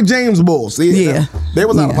 the two Rick James bulls. Yeah. They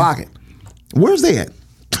was out of pocket. Where's they at?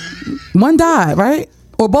 One died, right?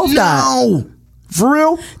 Or both died? No. For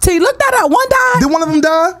real? T, look that up. One died? Did one of them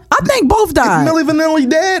die? I think both died. Is Milli Vanilli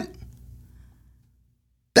dead?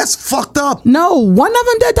 That's fucked up. No, one of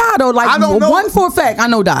them did die though. Like I don't know. One for a fact, I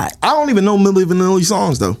know died. I don't even know Milli Vanilli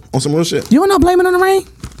songs though. On some real shit. You don't know Blame It on the Rain?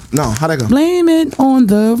 No, how'd that go? Blame it on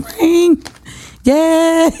the rain.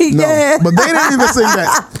 Yeah, yeah. But they didn't even sing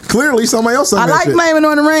that. Clearly somebody else sang that like shit. Blame It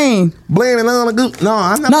on the Rain. Blame It on the Goop. No,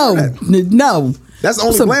 I'm not that. No. That's the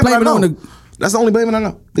only Blame It I know. That's the only Blame It I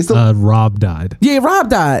know. Rob died. Yeah, Rob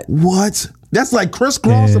died. What? That's like Criss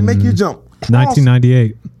Cross and Make You Jump.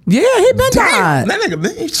 1998. Yeah, he been died. That nigga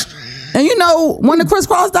bitch. And when the Criss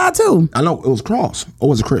Cross died too. I know, it was Cross. Or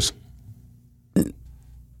was it Chris?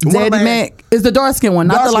 Daddy Mac is the dark skin one,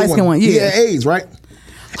 not the light skin one. Yeah. Yeah, AIDS, right?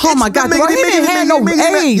 Oh my God, he didn't have no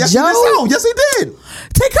AIDS, yo. Yes, he did.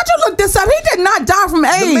 Could you look this up? He did not die from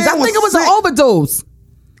AIDS. I think it was an overdose.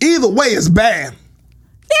 Either way, it's bad.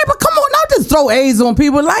 Yeah, but come on, don't just throw AIDS on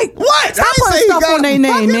people. Like, what? Stop putting stuff on their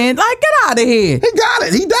name, man. Like, get out of here. He got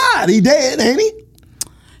it. He died. He dead, ain't he?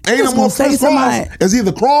 Ain't no more Criss Cross. It's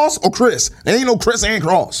either Cross or Chris. There ain't no Chris and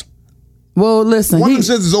Cross. Well, listen,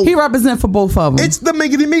 he represent for both of them. It's the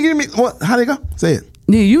miggity. What? How they go? Say it.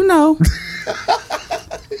 Yeah, you know.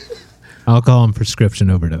 Alcohol and prescription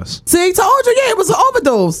overdose. See, he told you. Yeah, it was an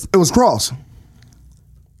overdose. It was Cross.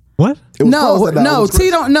 What? No. T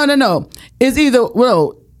don't. No.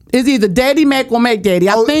 It's either Daddy Mac or Mac Daddy.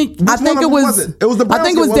 I think it was. It was the brown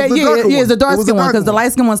skin one. It's the dark skin one because the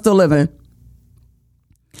light skin one's still living.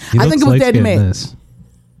 I think it was Daddy Mac.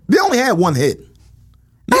 They only had one hit.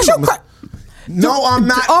 No, I'm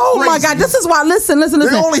not. Oh crazy. My God, this is why. Listen.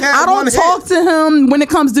 I don't talk to him when it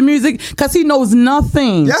comes to music because he knows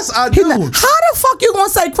nothing. Yes, I do. How the fuck you gonna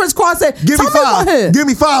say Criss Cross said? Give me 5. Give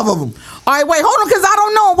me 5 of them. All right, wait, hold on, because I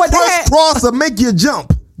don't know what they had. Criss Cross will make you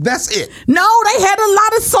jump. That's it. No, they had a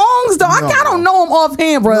lot of songs though. I don't know them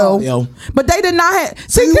offhand, bro. No, but they did not have.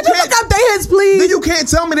 See, could you look up their hits, please? Then you can't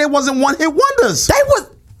tell me they wasn't one hit wonders. They was.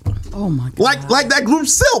 Oh my God. Like that group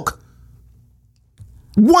Silk.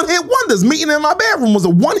 One-hit wonders. Meeting in my bedroom was a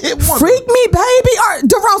one-hit wonder. Freak Me Baby or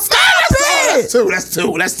Darrell, stop it.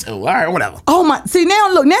 That's two. All right, whatever. Oh my! See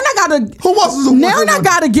now, look now I gotta. Who else is a one-hit wonder? I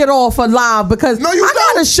gotta get off of live because no, you I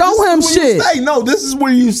gotta show him shit. No, this is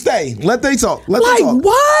where you stay. Let they talk. Like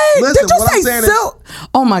what? Listen, did you say Silk?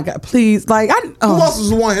 Oh my God! Please, like who else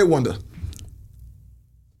is a one-hit wonder?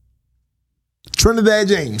 Trinidad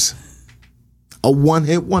James, a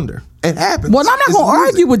one-hit wonder. It happens. Well, I'm not gonna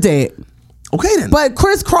argue with that. Okay then. But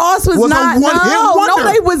Chris Cross was not.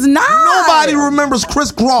 No, they was not. Nobody remembers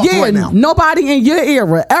Chris Cross right now. Nobody in your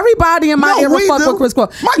era. Everybody in my era fuck with Chris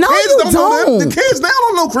Cross. My kids don't know them. The kids now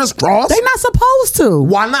don't know Chris Cross. They not supposed to.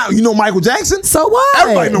 Why not? You know Michael Jackson? So what?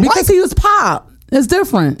 Everybody know because he was pop. It's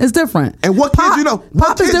different. It's different. And what kids you know?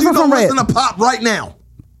 Pop is different from rap. Listen to pop right now.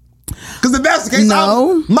 Because if that's the case,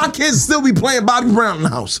 my kids still be playing Bobby Brown in the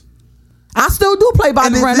house. I still do play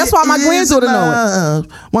Bobby Brown. That's why my granddaughter know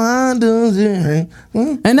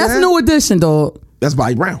it. And that's New Edition, dog. That's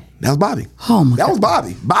Bobby Brown. That was Bobby. Oh my God. That was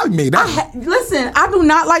Bobby. Bobby made that. Listen, I do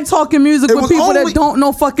not like talking music with people that don't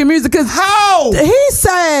know fucking music. Cause how? He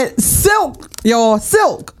said Silk, y'all,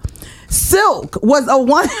 Silk was a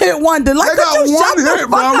one-hit wonder. Like, could you shut the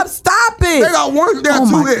fuck up? Stop it. They got one. They got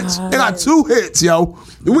two hits. They got 2 hits, yo.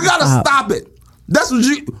 We gotta stop it. That's what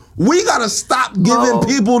we gotta stop giving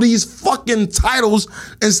people these fucking titles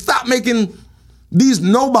and stop making these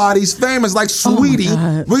nobodies famous like Sweetie.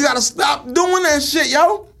 We gotta stop doing that shit,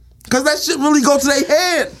 yo. Cause that shit really go to their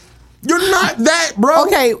head. You're not that, bro.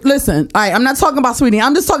 Okay, listen. All right, I'm not talking about Sweetie.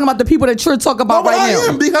 I'm just talking about the people that you're talking about right now. I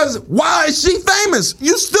am, because why is she famous?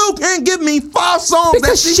 You still can't give me 5 songs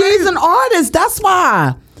because she's an artist. That's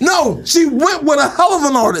why. No, she went with a hell of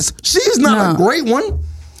an artist. She's not a great one.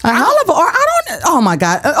 A hell of an artist? I don't. Oh my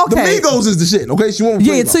God. Okay. The Migos is the shit. Okay, she went with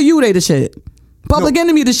Migos. To you they the shit. Public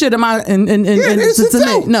Enemy the shit. Am I? To me.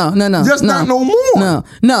 No. Just not no more.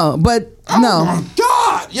 No. But no. Oh my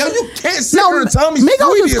God, yo, you can't sit here and tell me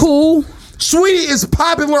Migos is cool. Sweetie is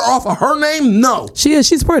popular off of her name. No, she is.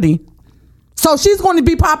 She's pretty. So she's going to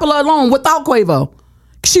be popular alone without Quavo.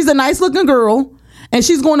 She's a nice looking girl, and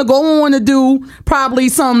she's going to go on to do probably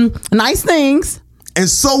some nice things. And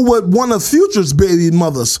so would one of Future's baby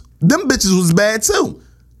mothers. Them bitches was bad too.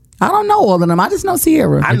 I don't know all of them. I just know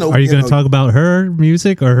Sierra. I know. Are you going to talk about her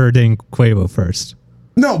music or her dating Quavo first?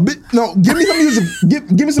 No. Give me some music. Give me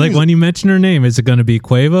some music. Like when you mention her name, is it going to be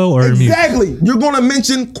Quavo or exactly? Music? You're going to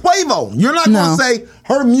mention Quavo. You're not going to say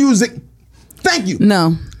her music. Thank you.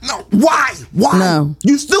 No. Why? No.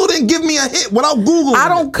 You still didn't give me a hit without Googling. I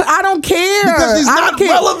don't care because she's not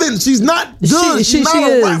relevant. She's not good. She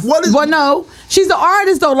is. What is? Well, no. She's an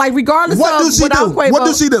artist though. Like regardless what of does she without do? Quavo, what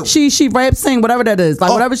does she do? She rap, sing, whatever that is.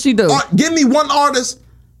 Like whatever she do. Give me one artist.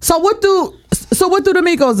 So what do the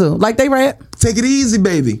Migos do? Like they rap? Take it easy,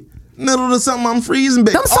 baby. Middle to something, I'm freezing,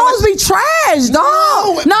 baby. Them songs be trash,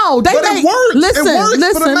 dog. No, they make. It works. Listen, it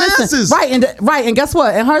works for the masses. Right, and guess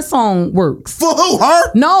what? And her song works. For who?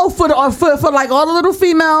 Her? No, for like all the little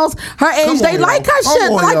females her age. They like her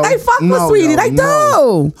shit. Like they fuck with Sweetie. They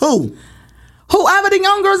do. Who? Whoever the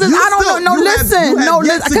young girls is, I don't know.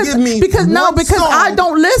 Listen, because I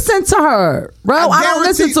don't listen to her, bro. I don't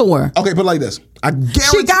listen to her. Okay, put it like this. I guarantee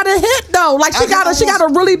she got a hit though. Like she got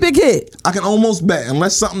a really big hit. I can almost bet,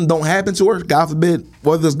 unless something don't happen to her, God forbid,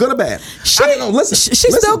 whether it's good or bad.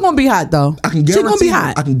 She's still gonna be hot though. She's gonna be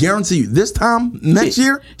hot. I can guarantee you. This time next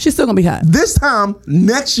year, she's still gonna be hot. This time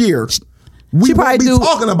next year, we won't be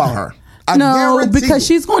talking about her. No, because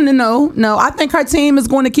she's going to know. No, I think her team is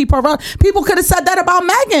going to keep her around. People could have said that about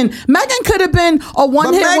Megan. Megan could have been a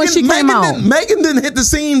one hit when she came out. Megan didn't hit the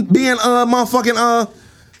scene being motherfucking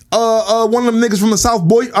one of them niggas from the South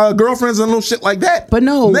Boy girlfriends and little shit like that. But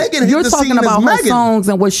no, Megan you're talking about her songs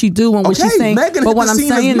and what she do and what she sing. Megan but what I'm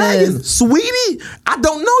saying is, Sweetie, I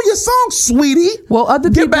don't know your song, Sweetie. Well, other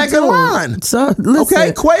people get back do. in line. So listen,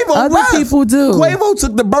 okay, Quavo. Other people do. Quavo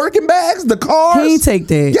took the Birkin bags, the cars. He ain't take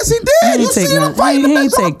that. Yes, he did. He ain't take none. He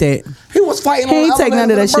ain't take that. He was fighting. He ain't take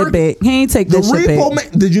none of that shit back. He ain't take that shit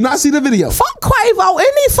back. Did you not see the video? Fuck Quavo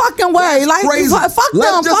any fucking way. Like fuck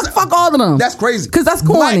them. Fuck all of them. That's crazy. Because that's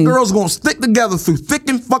corny. Black girls gonna stick together through thick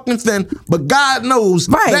and fucking thin. But God knows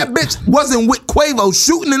that bitch wasn't with Quavo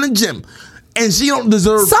shooting in the gym. And she don't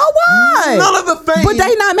deserve. So what? None of the fame. But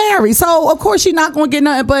they not married, so of course she not gonna get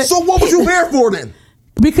nothing. But so what was you there for then?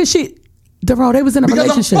 Because Darrell, they was in a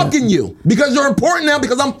relationship. Because I'm fucking you. Because you're important now.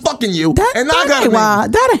 Because I'm fucking you. That ain't why.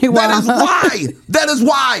 That ain't why. That is why. That is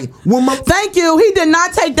why. Thank you. He did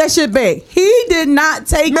not take that shit back. He did not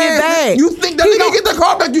take it back. You think that he gonna get the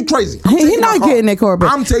car back? You crazy? He not getting that car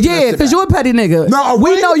back. I'm taking it. Yeah, because you're a petty nigga. No,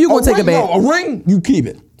 we know you gonna take it back. No, a ring, you keep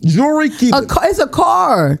it. Jewelry, keep it. It's a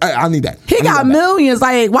car. I need that. He got millions.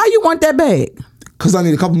 Like, why you want that bag? Because I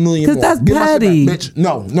need a couple million more. Because that's petty. Bitch.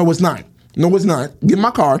 No, it's not. No, it's not. Get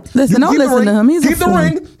my card. Listen, don't listen to him. He's keep the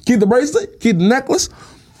ring, keep the bracelet, keep the necklace.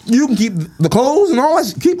 You can keep the clothes and all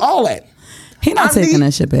that. Keep all that. He not taking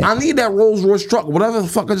that shit back. I need that Rolls Royce truck. Whatever the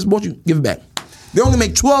fuck I just bought you, give it back. They only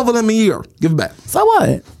make 12 of them a year. Give it back. So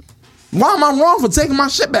what? Why am I wrong for taking my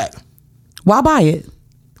shit back? Why buy it?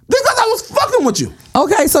 Because I was fucking with you.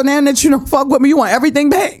 Okay, so now that you don't fuck with me, you want everything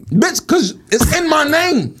back? Bitch, because it's in my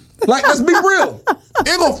name. Like, let's be real. It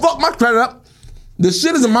ain't gonna fuck my credit up. The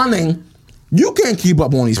shit is in my name. You can't keep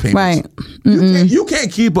up on these payments. Right. You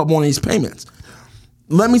can't keep up on these payments.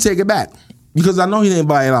 Let me take it back. Because I know he didn't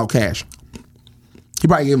buy it out cash. He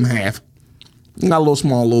probably gave him half. He got a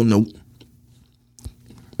little note.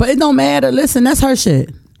 But it don't matter. Listen, that's her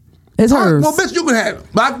shit. It's hers. Well, bitch, you can have it.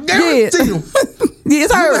 But I guarantee you. Yeah,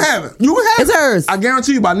 it's hers. You can have it. You can have it. It's hers. I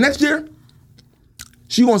guarantee you by next year,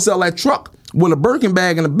 she gonna sell that truck with a Birkin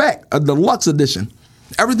bag in the back, a deluxe edition.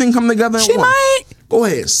 Everything come together in She one. might. Go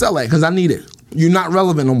ahead, sell that because I need it. You're not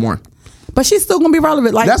relevant no more. But she's still gonna be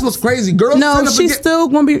relevant. Like, that's what's crazy. Girls no, tend to she's forget. still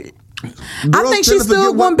gonna be. I think she's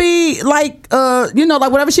still gonna be like,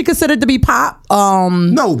 like whatever she considered to be pop.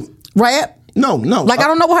 No, rap. No. Like I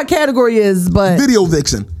don't know what her category is, but video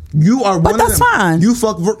vixen. You are. But one that's of them. fine. You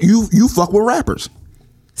fuck. You fuck with rappers.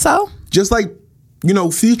 So just like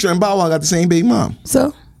Future and Bow Wow got the same baby mom.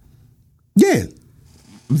 So yeah,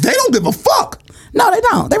 they don't give a fuck. No, they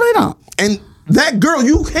don't. They really don't. And that girl,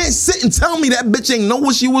 you can't sit and tell me that bitch ain't know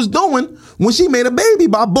what she was doing when she made a baby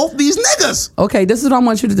by both these niggas. Okay, this is what I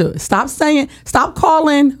want you to do. Stop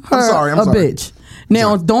calling her I'm sorry. bitch.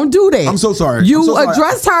 Now, don't do that. I'm so sorry. You I'm so sorry.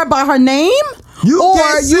 addressed her by her name, or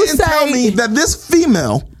can't sit and tell me that this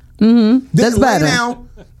female that's better. lay down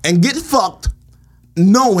and get fucked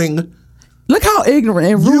knowing. Look how ignorant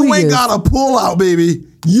and rude you ain't is. gotta pull out, baby.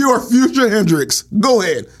 You're Future Hendrix. Go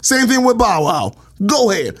ahead. Same thing with Bow Wow.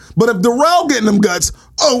 Go ahead. But if Darrell getting them guts,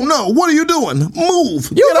 oh no, what are you doing?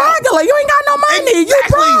 Move. You regular. You ain't got no money.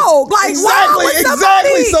 Exactly. You broke. Like,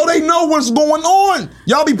 Exactly. So they know what's going on.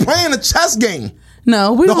 Y'all be playing a chess game.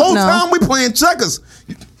 No, we don't know. The whole time we playing checkers.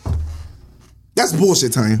 That's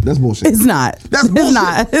bullshit, Tanya. That's bullshit. It's not. That's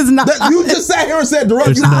bullshit. It's not. You just sat here and said Darrell.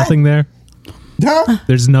 There's nothing there. Huh?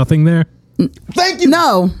 There's nothing there. Thank you.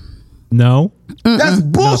 No. That's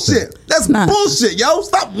bullshit. That's not. bullshit, yo.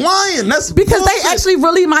 Stop lying. That's because bullshit. they actually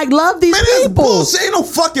really might love these people. That's bullshit. Ain't no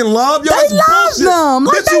fucking love, yo. They love them.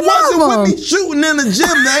 Like, bitch, they you wasn't love them. with me shooting in the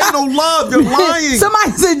gym. There ain't no love. You're lying.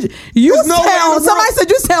 Somebody said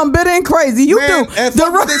you sound bitter and crazy. You do. And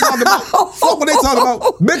fuck what they talking about. Fuck what they talking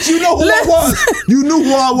about. Bitch, you know who I was. You knew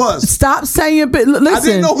who I was. Stop saying listen. I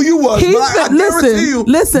didn't know who you was, but I guarantee you.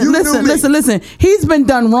 Listen. He's been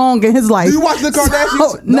done wrong in his life. Do you watch the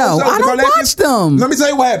Kardashians? No, I don't watch them. Let me tell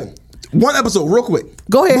you what happened. One episode, real quick.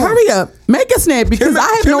 Go ahead, hurry up. Make it snap because I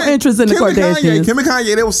have no interest in the Kardashians. Kim and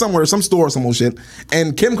Kanye, they was somewhere, some store or some old shit.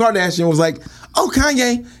 And Kim Kardashian was like, oh,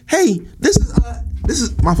 Kanye, hey, this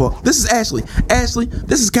is my fault. This is Ashley. Ashley,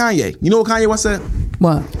 this is Kanye. You know what Kanye West said?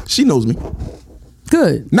 What? She knows me.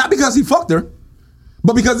 Good. Not because he fucked her,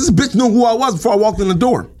 but because this bitch knew who I was before I walked in the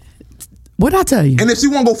door. What'd I tell you? And if she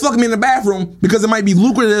won't go fuck me in the bathroom because it might be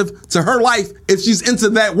lucrative to her life, if she's into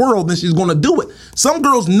that world, then she's gonna do it. Some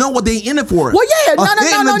girls know what they in it for. Well, yeah,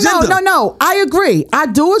 no. I agree. I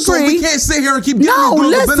do agree. So we can't sit here and keep giving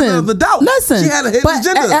the benefit of the doubt. Listen, she had a hidden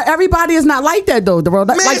agenda. Everybody is not like that though, bro.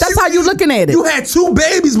 Like that's how you looking at it. You had 2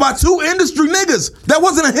 babies by 2 industry niggas. That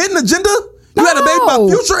wasn't a hidden agenda. You had a baby by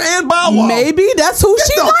Future and Bow Wow. Maybe that's who Get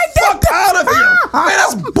she the liked. Fuck out of here, man!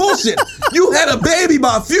 That's bullshit. You had a baby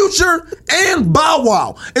by Future and Bow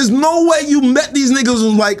Wow. There's no way you met these niggas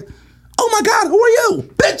and was like, oh my god, who are you,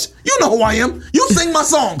 bitch? You know who I am. You sing my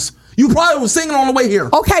songs. You probably was singing on the way here.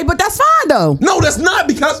 Okay, but that's fine though. No, that's not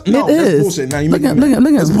because that's bullshit. Now you look at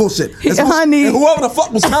that's bullshit. That's honey, and whoever the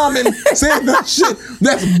fuck was commenting saying that shit,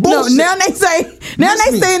 that's bullshit. No, now they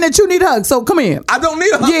saying that you need a hug. So come here. I don't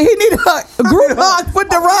need a hug. Yeah, he need a hug. A group hug with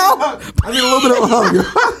the roll. I need a little bit of a hug. Group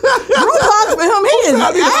hug with him. He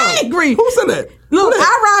is angry. Who said that? Look,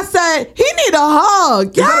 Ira said he need a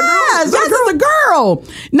hug. Yes, it's a girl.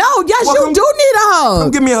 No, yes, you do need a hug.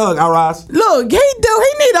 Come give me a hug, Iras. Look, he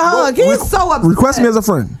need a hug. He's so upset. Request me as a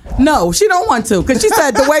friend. No, she don't want to because she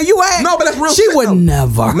said the way you act. No, but that's real. She would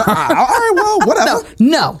never. No, all right, well, whatever.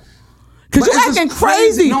 No. Cause you acting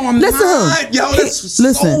crazy. No, I'm listen, not. Yo,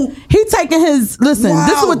 listen. He taking his. Listen, wow.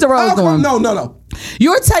 This is what Darrell's doing. No.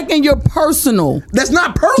 You're taking your personal. That's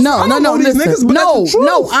not personal. No. Listen, niggas, but that's the truth.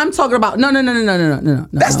 No. I'm talking about no.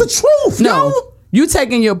 That's the truth. No, you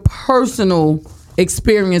taking your personal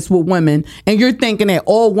experience with women, and you're thinking that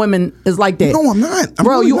all women is like that. No, I'm not.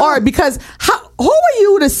 Bro, really you not. are, because who are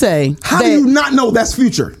you to say? How do you not know that's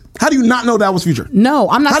Future? How do you not know that was Future? No,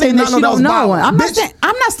 I'm not saying that she don't know. I'm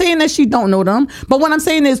not saying that she don't know them. But what I'm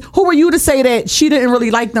saying is, who are you to say that she didn't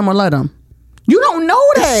really like them or love them? You don't know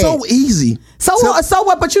that. It's so easy. So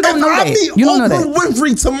what? But you don't know that. You don't know that.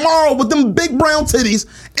 Winfrey tomorrow with them big brown titties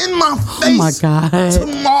in my face. Oh my God.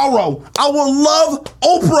 Tomorrow, I will love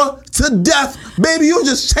Oprah to death, baby. You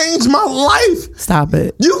just changed my life. Stop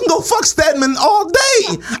it. You can go fuck Stedman all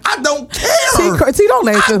day. I don't care. See, don't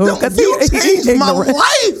laugh at him. You changed my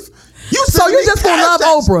life. So you just gonna love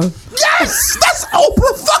Oprah? Yes, that's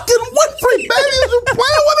Oprah fucking Winfrey, baby. You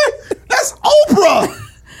playing with it? That's Oprah,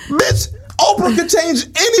 bitch. Oprah can change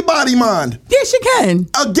anybody's mind. Yeah, she can.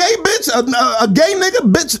 A gay bitch, a gay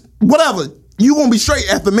nigga, bitch, whatever. You gonna be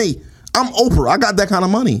straight after me. I'm Oprah. I got that kind of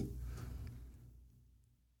money.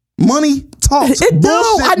 Money talks. It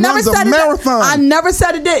Bullshit runs a marathon. I never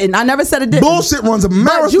said it didn't. Bullshit runs a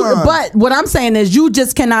marathon. But what I'm saying is, you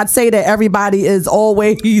just cannot say that everybody is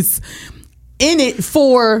always in it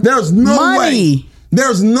for There's no money. way.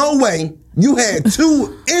 There's no way you had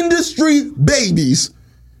 2 industry babies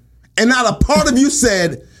and not a part of you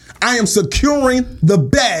said, I am securing the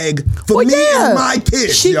bag for me and my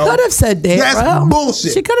kids. She could have said that. That's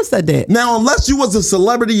bullshit. She could have said that. Now, unless you was a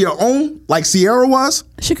celebrity your own, like Ciara was.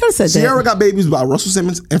 She could have said that. Ciara got babies by Russell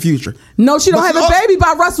Simmons and Future. No, she don't have a baby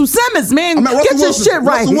by Russell Simmons, man. Get your shit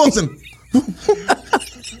right. Russell Wilson.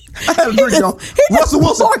 I had a drink, y'all. Russell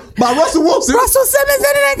Wilson. By Russell Wilson. Russell Simmons, and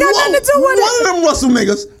it ain't got nothing to do with it. One of them Russell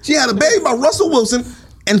niggas. She had a baby by Russell Wilson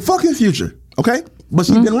and fucking Future. Okay? But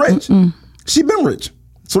she been rich. She been rich.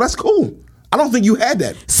 So that's cool. I don't think you had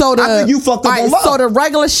that. I think you fucked up on love. So the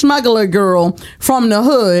regular smuggler girl from the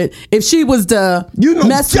hood, if she was the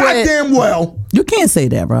goddamn well. You can't say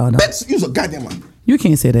that, bro. No. Bitch, you's a goddamn man. You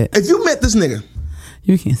can't say that. If you met this nigga,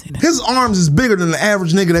 you can't say that. His arms is bigger than the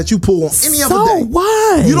average nigga that you pull on any other day. So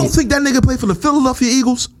what? You don't think that nigga play for the Philadelphia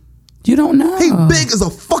Eagles? You don't know. He big as a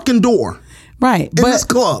fucking door. Right. In this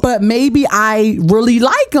club. But maybe I really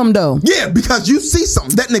like him though. Yeah, because you see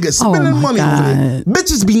something. That nigga spending money over there.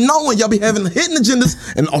 Bitches be knowing y'all be having hidden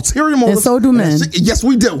agendas and ulterior motives. And so do men. Yes,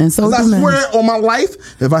 we do. And so do I men. swear on my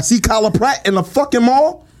life, if I see Kyla Pratt in the fucking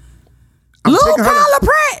mall, Little Kyla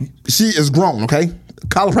Pratt. She is grown, okay?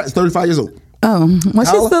 Kyla Pratt is 35 years old. Oh, well,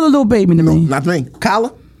 she's still a little baby to me. Not to me.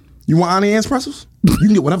 Kyla, you want Auntie Anne's pretzels? You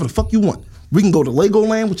can get whatever the fuck you want. We can go to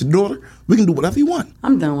Legoland with your daughter. We can do whatever you want.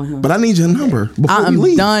 I'm done with him. But I need your number before we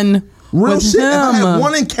leave. I'm done Real with shit. him. If I had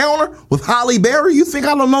one encounter with Holly Berry, you think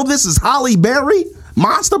I don't know this is Holly Berry?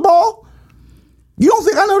 Monster Ball? You don't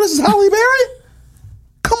think I know this is Holly Berry?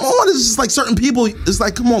 Come on, it's just like certain people, it's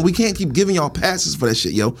like, come on, we can't keep giving y'all passes for that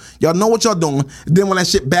shit, yo. Y'all know what y'all doing. Then when that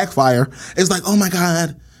shit backfire, it's like, oh my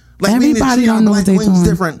God. Like, everybody don't know what they doing.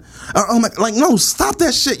 Different. Oh my, like, no, stop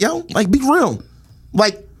that shit, yo. Like, be real.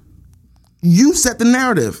 Like, you set the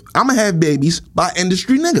narrative. I'm gonna have babies by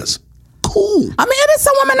industry niggas. Cool. I mean, it is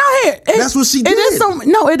some women out here. That's what she did.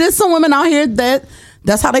 It is some women out here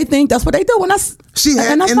that's how they think. That's what they do. She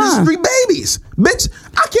had industry babies. Bitch,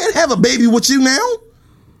 I can't have a baby with you now.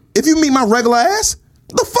 If you meet my regular ass,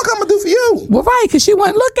 what the fuck I'm gonna do for you? Well, right, because she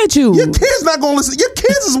wouldn't look at you. Your kid's not gonna listen. Your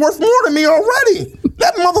kids is worth more than me already.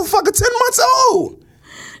 That motherfucker 10 months old.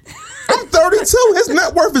 I'm 32. His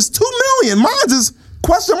net worth is $2 million. Mine's is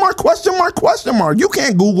question mark, question mark, question mark. You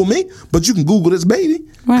can't Google me, but you can Google this baby.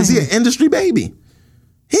 Because he an industry baby.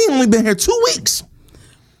 He only been here 2 weeks.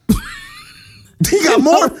 He got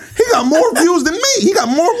more views than me. He got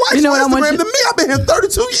more likes on Instagram than me. I've been here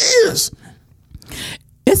 32 years.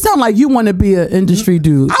 It sounds like you want to be an industry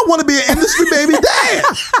dude. I want to be an industry baby dad.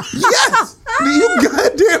 Yes. You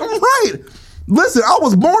goddamn right. Listen, I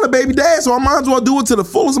was born a baby dad, so I might as well do it to the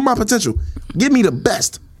fullest of my potential. Give me the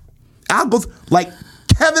best. I'll go, like,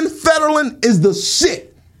 Kevin Federline is the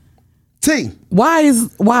shit. T. Why?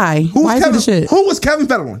 Why is he the shit? Who was Kevin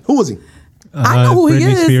Federline? Who was he? I know who Britney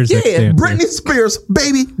he is. Spears yeah. Britney Spears'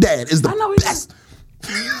 baby dad is the best.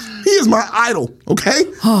 He is my idol, okay?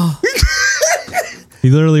 He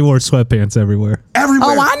literally wore sweatpants everywhere.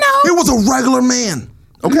 Everywhere. Oh, I know. He was a regular man,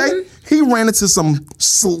 okay? Mm-hmm. He ran into some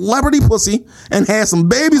celebrity pussy and had some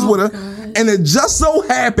babies with her. God. And it just so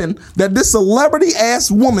happened that this celebrity ass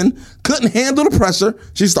woman couldn't handle the pressure.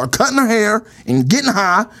 She started cutting her hair and getting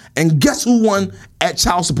high. And guess who won at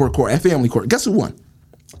child support court, at family court? Guess who won?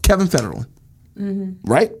 Kevin Federline.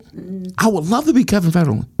 Mm-hmm. Right? Mm-hmm. I would love to be Kevin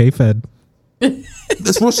Federline. K-Fed.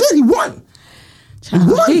 That's what shit. He won.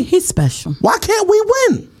 He's special. Why can't we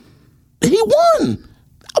win? He won.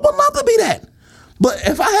 I would love to be that. But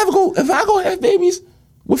if I go have babies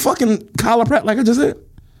with fucking Kyla Pratt, like I just said.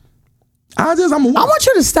 I want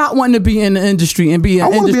you to stop wanting to be in the industry and be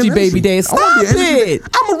an industry baby dad. Stop it.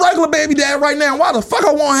 I'm a regular baby dad right now. Why the fuck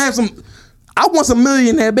I want to have some? I want some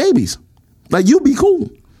millionaire babies. Like, you be cool.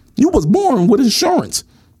 You was born with insurance.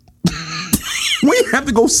 We have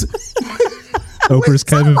to go. Oprah's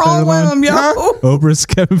Kevin Federline. Huh? Oprah's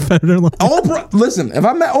Kevin Federline. Oprah, listen, if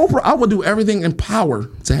I met Oprah, I would do everything in power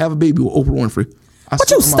to have a baby with Oprah Winfrey. But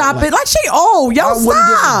you stop it. Like, she old. Yo,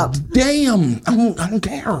 stop. Damn. I don't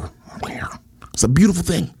care. It's a beautiful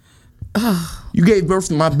thing. You gave birth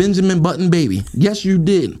to my Benjamin Button baby. Yes, you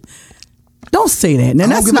did. Don't say that. Now,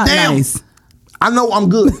 that's not nice. I know I'm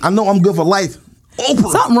good. I know I'm good for life.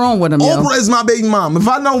 Oprah. Something wrong with him, Oprah is my baby mom. If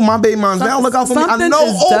I know my baby moms, they don't look out for me. I know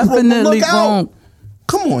Oprah will look out.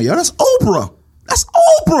 Come on, yo. That's Oprah. That's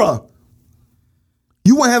Oprah.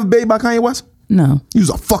 You want to have a baby by Kanye West? No. You was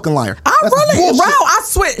a fucking liar. I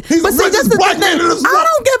swear. He's the richest black man in this world. I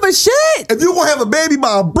don't give a shit. If you gonna have a baby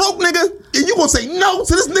by a broke nigga, and you gonna say no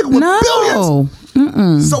to this nigga with billions.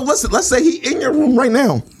 Mm-mm. So listen, let's say he in your room right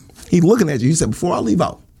now. He looking at you. He said, before I leave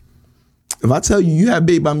out, if I tell you have a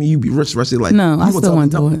baby by me, you be rich the rest of your life. No, I still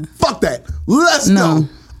want to do it. Fuck that. Let's go.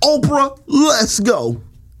 Oprah, let's go.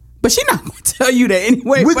 But she not gonna tell you that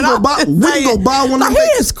anyway. We can go buy one of them. He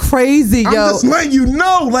is crazy, yo. I'm just letting you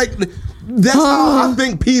know, like, that's how I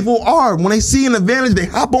think people are. When they see an advantage, they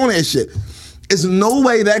hop on that shit. There's no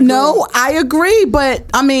way that girl... No, I agree, but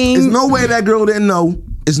I mean... There's no way that girl didn't know.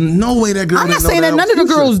 There's no way that girl didn't know. I'm not saying that none of the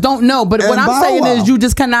girls don't know, but what I'm saying is you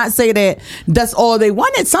just cannot say that that's all they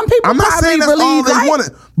wanted. Some people I'm not saying that's all they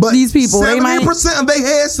wanted, but these people, 70% of they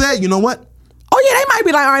had said, you know what? Oh yeah, they might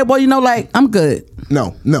be like, all right, well, you know, like, I'm good.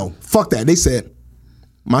 No, fuck that. They said,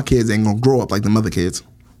 my kids ain't gonna grow up like them other kids.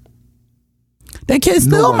 Their kids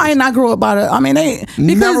still might not grow up out of. I mean,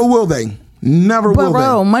 never will they. Never will they.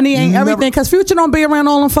 Bro, money ain't everything. Because Future don't be around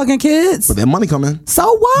all them fucking kids. But that money coming.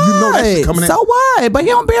 So what? You know that shit coming in. So what? But he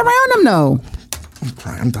don't be around them though.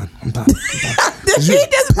 I'm done. Did he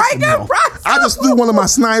just break up pretzels? I just threw one of my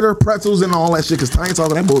Snyder pretzels and all that shit because I ain't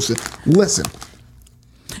talking that bullshit. Listen.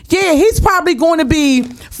 Yeah, he's probably going to be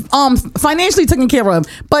financially taken care of.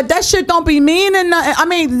 But that shit don't be meaning nothing. I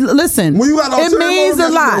mean, listen. When you got it means a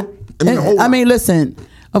lot. I mean, listen.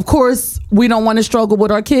 Of course, we don't want to struggle with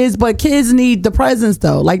our kids, but kids need the presence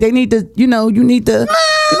though. Like they need to, you need to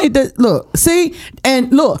look, see,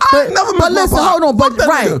 and look. But listen, hold on. But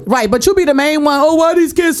right. But you be the main one. Oh, why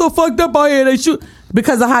these kids so fucked up out here? They shoot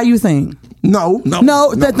because of how you think. No.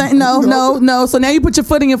 So now you put your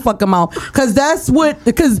foot in your fucking mouth because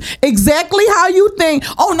because exactly how you think.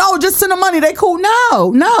 Oh no, just send them money. They cool.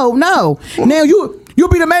 No. Now you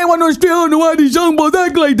be the main one on the street. I don't know why these young boys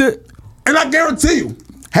act like that. And I guarantee you,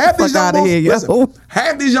 half these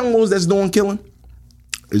young boys that's doing killing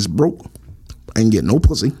is broke, ain't getting no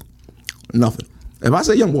pussy, nothing. If I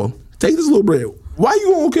say, young boy, take this little bread, why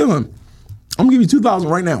you gonna kill him? I'm gonna give you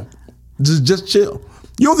 $2,000 right now. Just chill.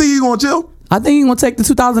 You don't think he's gonna chill? I think he's gonna take the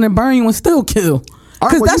 $2,000 and burn you and still kill.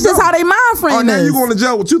 Because that's just how they mind frame is. Now you going to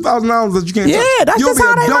jail with $2,000 that you can't. Yeah, that's just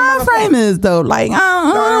how they mind frame is though. Like, no,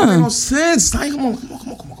 it don't make no sense. Like, come on.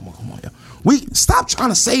 We stop trying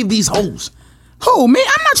to save these hoes. Who? Me?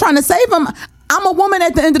 I'm not trying to save them. I'm a woman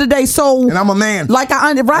at the end of the day, so and I'm a man. Like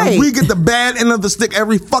right. And we get the bad end of the stick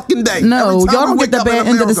every fucking day. No, y'all don't get the bad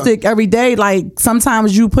end of the stick every day. Like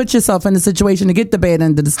sometimes you put yourself in a situation to get the bad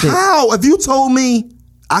end of the stick. How? If you told me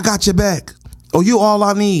I got your back, or you all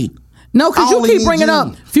I need. No, because you keep bringing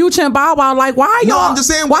up Future and Bow Wow. Like, why y'all? No, I'm just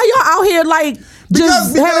saying. Why y'all out here like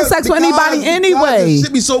just having sex with anybody anyway? This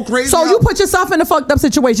shit be so crazy. So you put yourself in a fucked up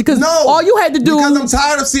situation because all you had to do. Because I'm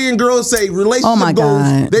tired of seeing girls say relationship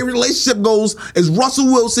goals. Their relationship goals is Russell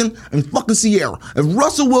Wilson and fucking Sierra. If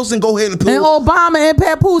Russell Wilson go ahead and Obama and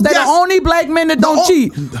Papoose, they're the only black men that don't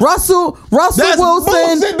cheat. Russell Wilson,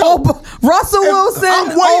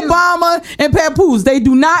 Obama, and Papoose, they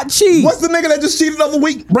do not cheat. What's the nigga that just cheated the other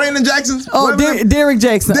week? Brandon Jackson. Oh, Derrick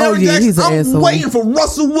Jackson. He's an asshole. I'm waiting for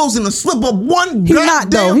Russell Wilson to slip up one. He not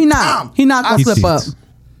though. He not gonna slip up.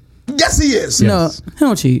 Yes, he is. No, he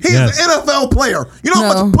don't cheat. He's an NFL player. You know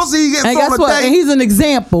how much pussy he gets thrown a day? And he's an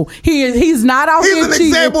example. He's not out here cheating. He's an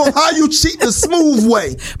example of how you cheat the smooth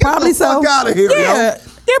way. Probably so. Fuck out of here, Yeah,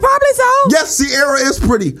 probably so. Yes, Sierra is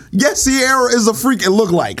pretty. Yes, Sierra is a freak. It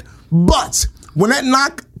look like. But when that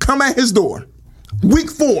knock come at his door, week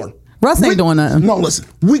 4. Russ ain't doing nothing. No, listen.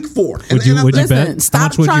 Week 4. Would you bet?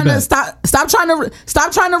 Stop trying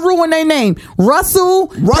to ruin their name. Russell,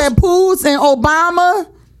 Papoose, and Obama,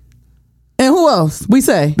 and who else? We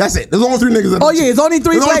say that's it. There's only 3 niggas. That it's only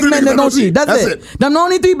 3 black men that don't cheat. That's it. Them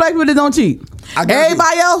only 3 black people that don't cheat.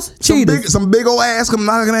 Everybody else cheaters. Some big old ass come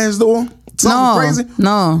knocking at his door. Something crazy.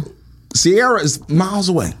 No. Sierra is miles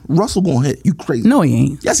away. Russell gonna hit. You crazy? No, he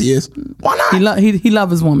ain't. Yes, he is. Why not? He love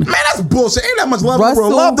his woman. Man, that's bullshit. Ain't that much love in the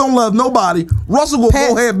world. Love don't love nobody. Russell will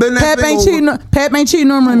go ahead, bend that thing over. Pep ain't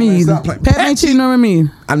cheating on Remy either. Pep ain't cheating on Remy.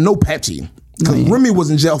 I know Pep cheating. Because Remy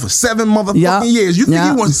was in jail for 7 motherfucking years. You think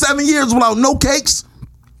he went 7 years without no cakes?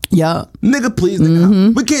 Yeah. Nigga, please,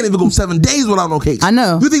 nigga. We can't even go 7 days without no cakes. I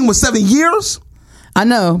know. You think it was 7 years? I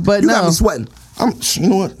know, but you got me sweating. You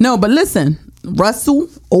know what? No, but listen. Russell,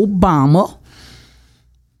 Obama,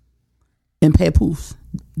 and Papoose.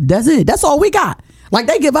 That's it. That's all we got. Like,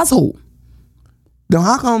 they give us hope. Then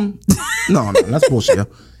how come? No, that's bullshit.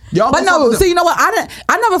 Y'all but no, see, you know what?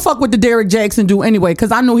 I never fuck with the Derrick Jackson dude anyway,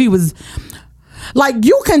 because I knew he was. Like,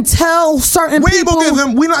 you can tell certain people.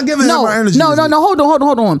 We're not giving him our energy. No.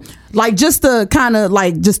 Hold on. Like, just to kind of,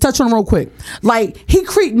 like, just touch on him real quick. Like, he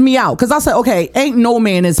creeped me out. Because I said, okay, ain't no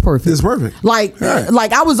man is perfect. It's perfect. Like,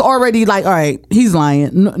 I was already like, all right, he's lying.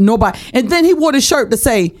 Nobody. And then he wore the shirt to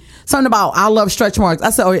say something about, I love stretch marks. I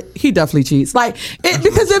said, oh, he definitely cheats. Like,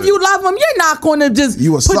 because if you love him, you're not going to just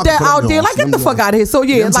put that out there. Like, get the fuck out of here. So,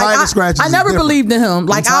 yeah, like, I never believed in him.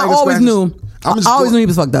 Like, I always knew. I always knew he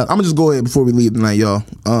was fucked up. I'm gonna just go ahead before we leave tonight, y'all.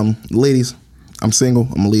 Ladies, I'm single.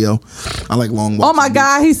 I'm a Leo. I like long walks. Oh my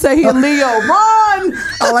God, he said he a Leo. Run!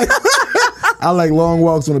 I like long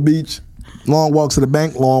walks on the beach, long walks to the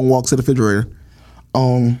bank, long walks to the refrigerator.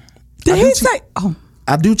 Did he say? Oh,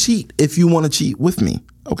 I do cheat if you want to cheat with me.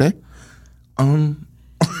 Okay. And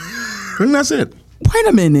that's it. Wait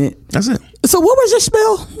a minute. That's it. So what was your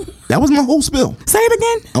spill? That was my whole spill. Say it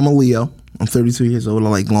again. I'm a Leo. I'm 32 years old. I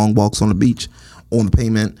like long walks on the beach, on the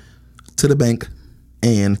pavement, to the bank,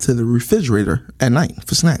 and to the refrigerator at night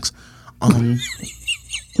for snacks. I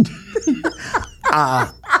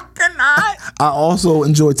also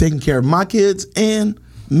enjoy taking care of my kids and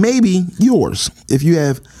maybe yours if you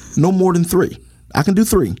have no more than 3. I can do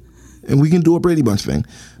 3, and we can do a Brady Bunch thing.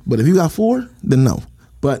 But if you got 4, then no.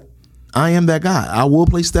 But I am that guy. I will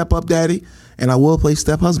play step up daddy, and I will play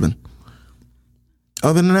step husband.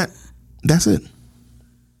 Other than that, that's it.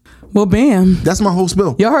 Well, bam. That's my whole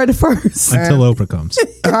spill. Y'all heard it first. Until Oprah comes.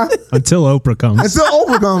 Until Oprah comes. Until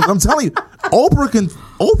Oprah comes. I'm telling you, Oprah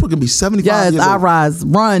can be 75 yes, years old. I rise.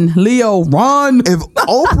 Run. Leo, run. If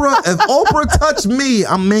Oprah touched me,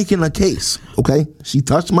 I'm making a case. Okay? She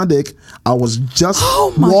touched my dick. I was just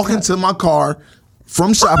walking to my car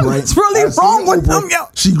from ShopRite. What's really wrong with them, yo?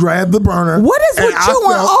 She grabbed the burner. What is with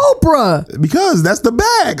you and Oprah? Because that's the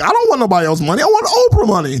bag. I don't want nobody else's money. I want Oprah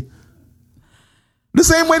money. The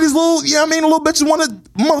same way these little, little bitches wanted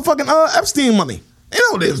motherfucking Epstein money. They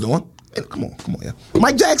know what they was doing. Hey, come on, yeah.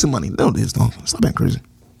 Mike Jackson money. They know what they was doing. Stop being crazy.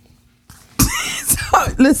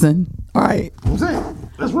 Listen, all right. I'm saying,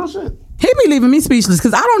 that's real shit. He be leaving me speechless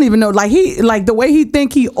because I don't even know. Like the way he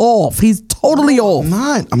think he off. He's totally off.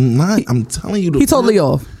 I'm not. I'm telling you. He totally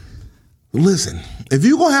off. Listen, if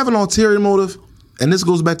you gonna have an ulterior motive, and this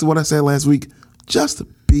goes back to what I said last week, just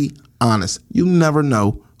be honest. You never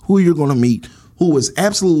know who you're gonna meet, who is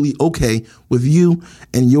absolutely okay with you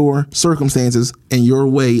and your circumstances and your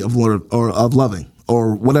way of loving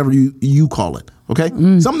or whatever you call it. Okay,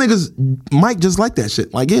 Some niggas might just like that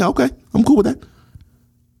shit. Like, yeah, okay, I'm cool with that.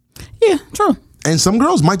 Yeah, true. And some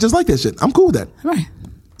girls might just like that shit. I'm cool with that. Right.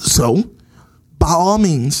 So, by all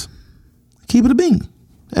means, keep it a bean.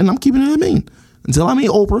 And I'm keeping it a bean. Until I meet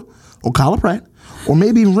Oprah or Kyla Pratt or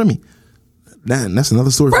maybe even Remy. That's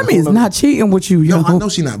another story. Remy is not cheating with you, yo. No, I know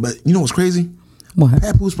she not. But you know what's crazy? What?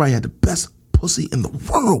 Papoose probably had the best pussy in the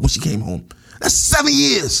world when she came home. That's 7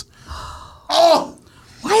 years. Oh!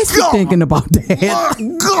 Why is he thinking about that?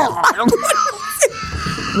 God.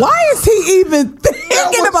 Why is he even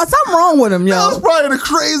thinking about something wrong with him, yo? That was probably the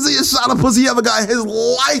craziest shot of pussy he ever got in his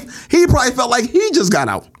life. He probably felt like he just got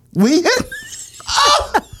out. We hit.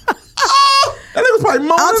 And it was probably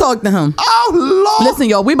moaning. I'll talk to him. Oh, Lord. Listen,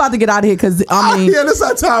 yo, we about to get out of here because, yeah, this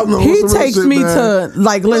our time, though. He takes me to,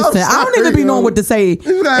 like, listen, I don't even be knowing what to say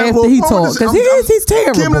after he talks because he's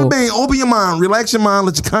terrible. Kim and Bane, open your mind, relax your mind,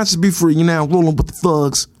 let your conscience be free. You now rolling with the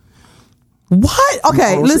thugs. What?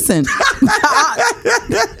 Okay, listen.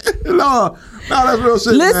 No, that's real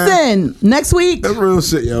shit. Listen, man. Next week. That's real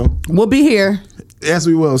shit, yo. We'll be here. Yes,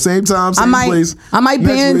 we will. Same time, same place. I might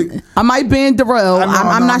be in Darrell.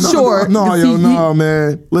 I'm not sure. No,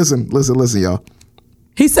 man. Listen, y'all.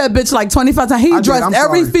 He said bitch like 25 times. He addressed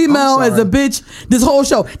every female as a bitch this whole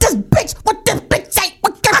show. This bitch, what this bitch say?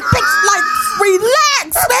 What this bitch like?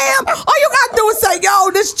 Relax, fam. All you gotta do is say,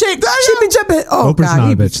 yo, this chick, she be tripping. Oh, Oprah's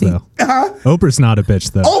not a bitch, though. Oprah's not a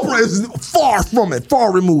bitch, though. Oprah is far from it,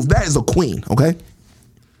 far removed. That is a queen, okay?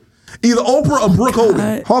 Either Oprah or Brooke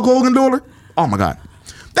Hogan. Hulk Hogan daughter? Oh, my God.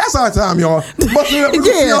 That's our time, y'all. We'll see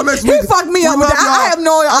y'all next week. He fucked me up with that.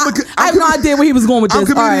 I have no idea where he was going with this. I'm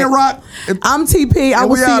Comedian Rock. I'm TP. I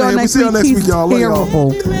will see y'all next week. He's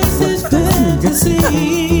terrible.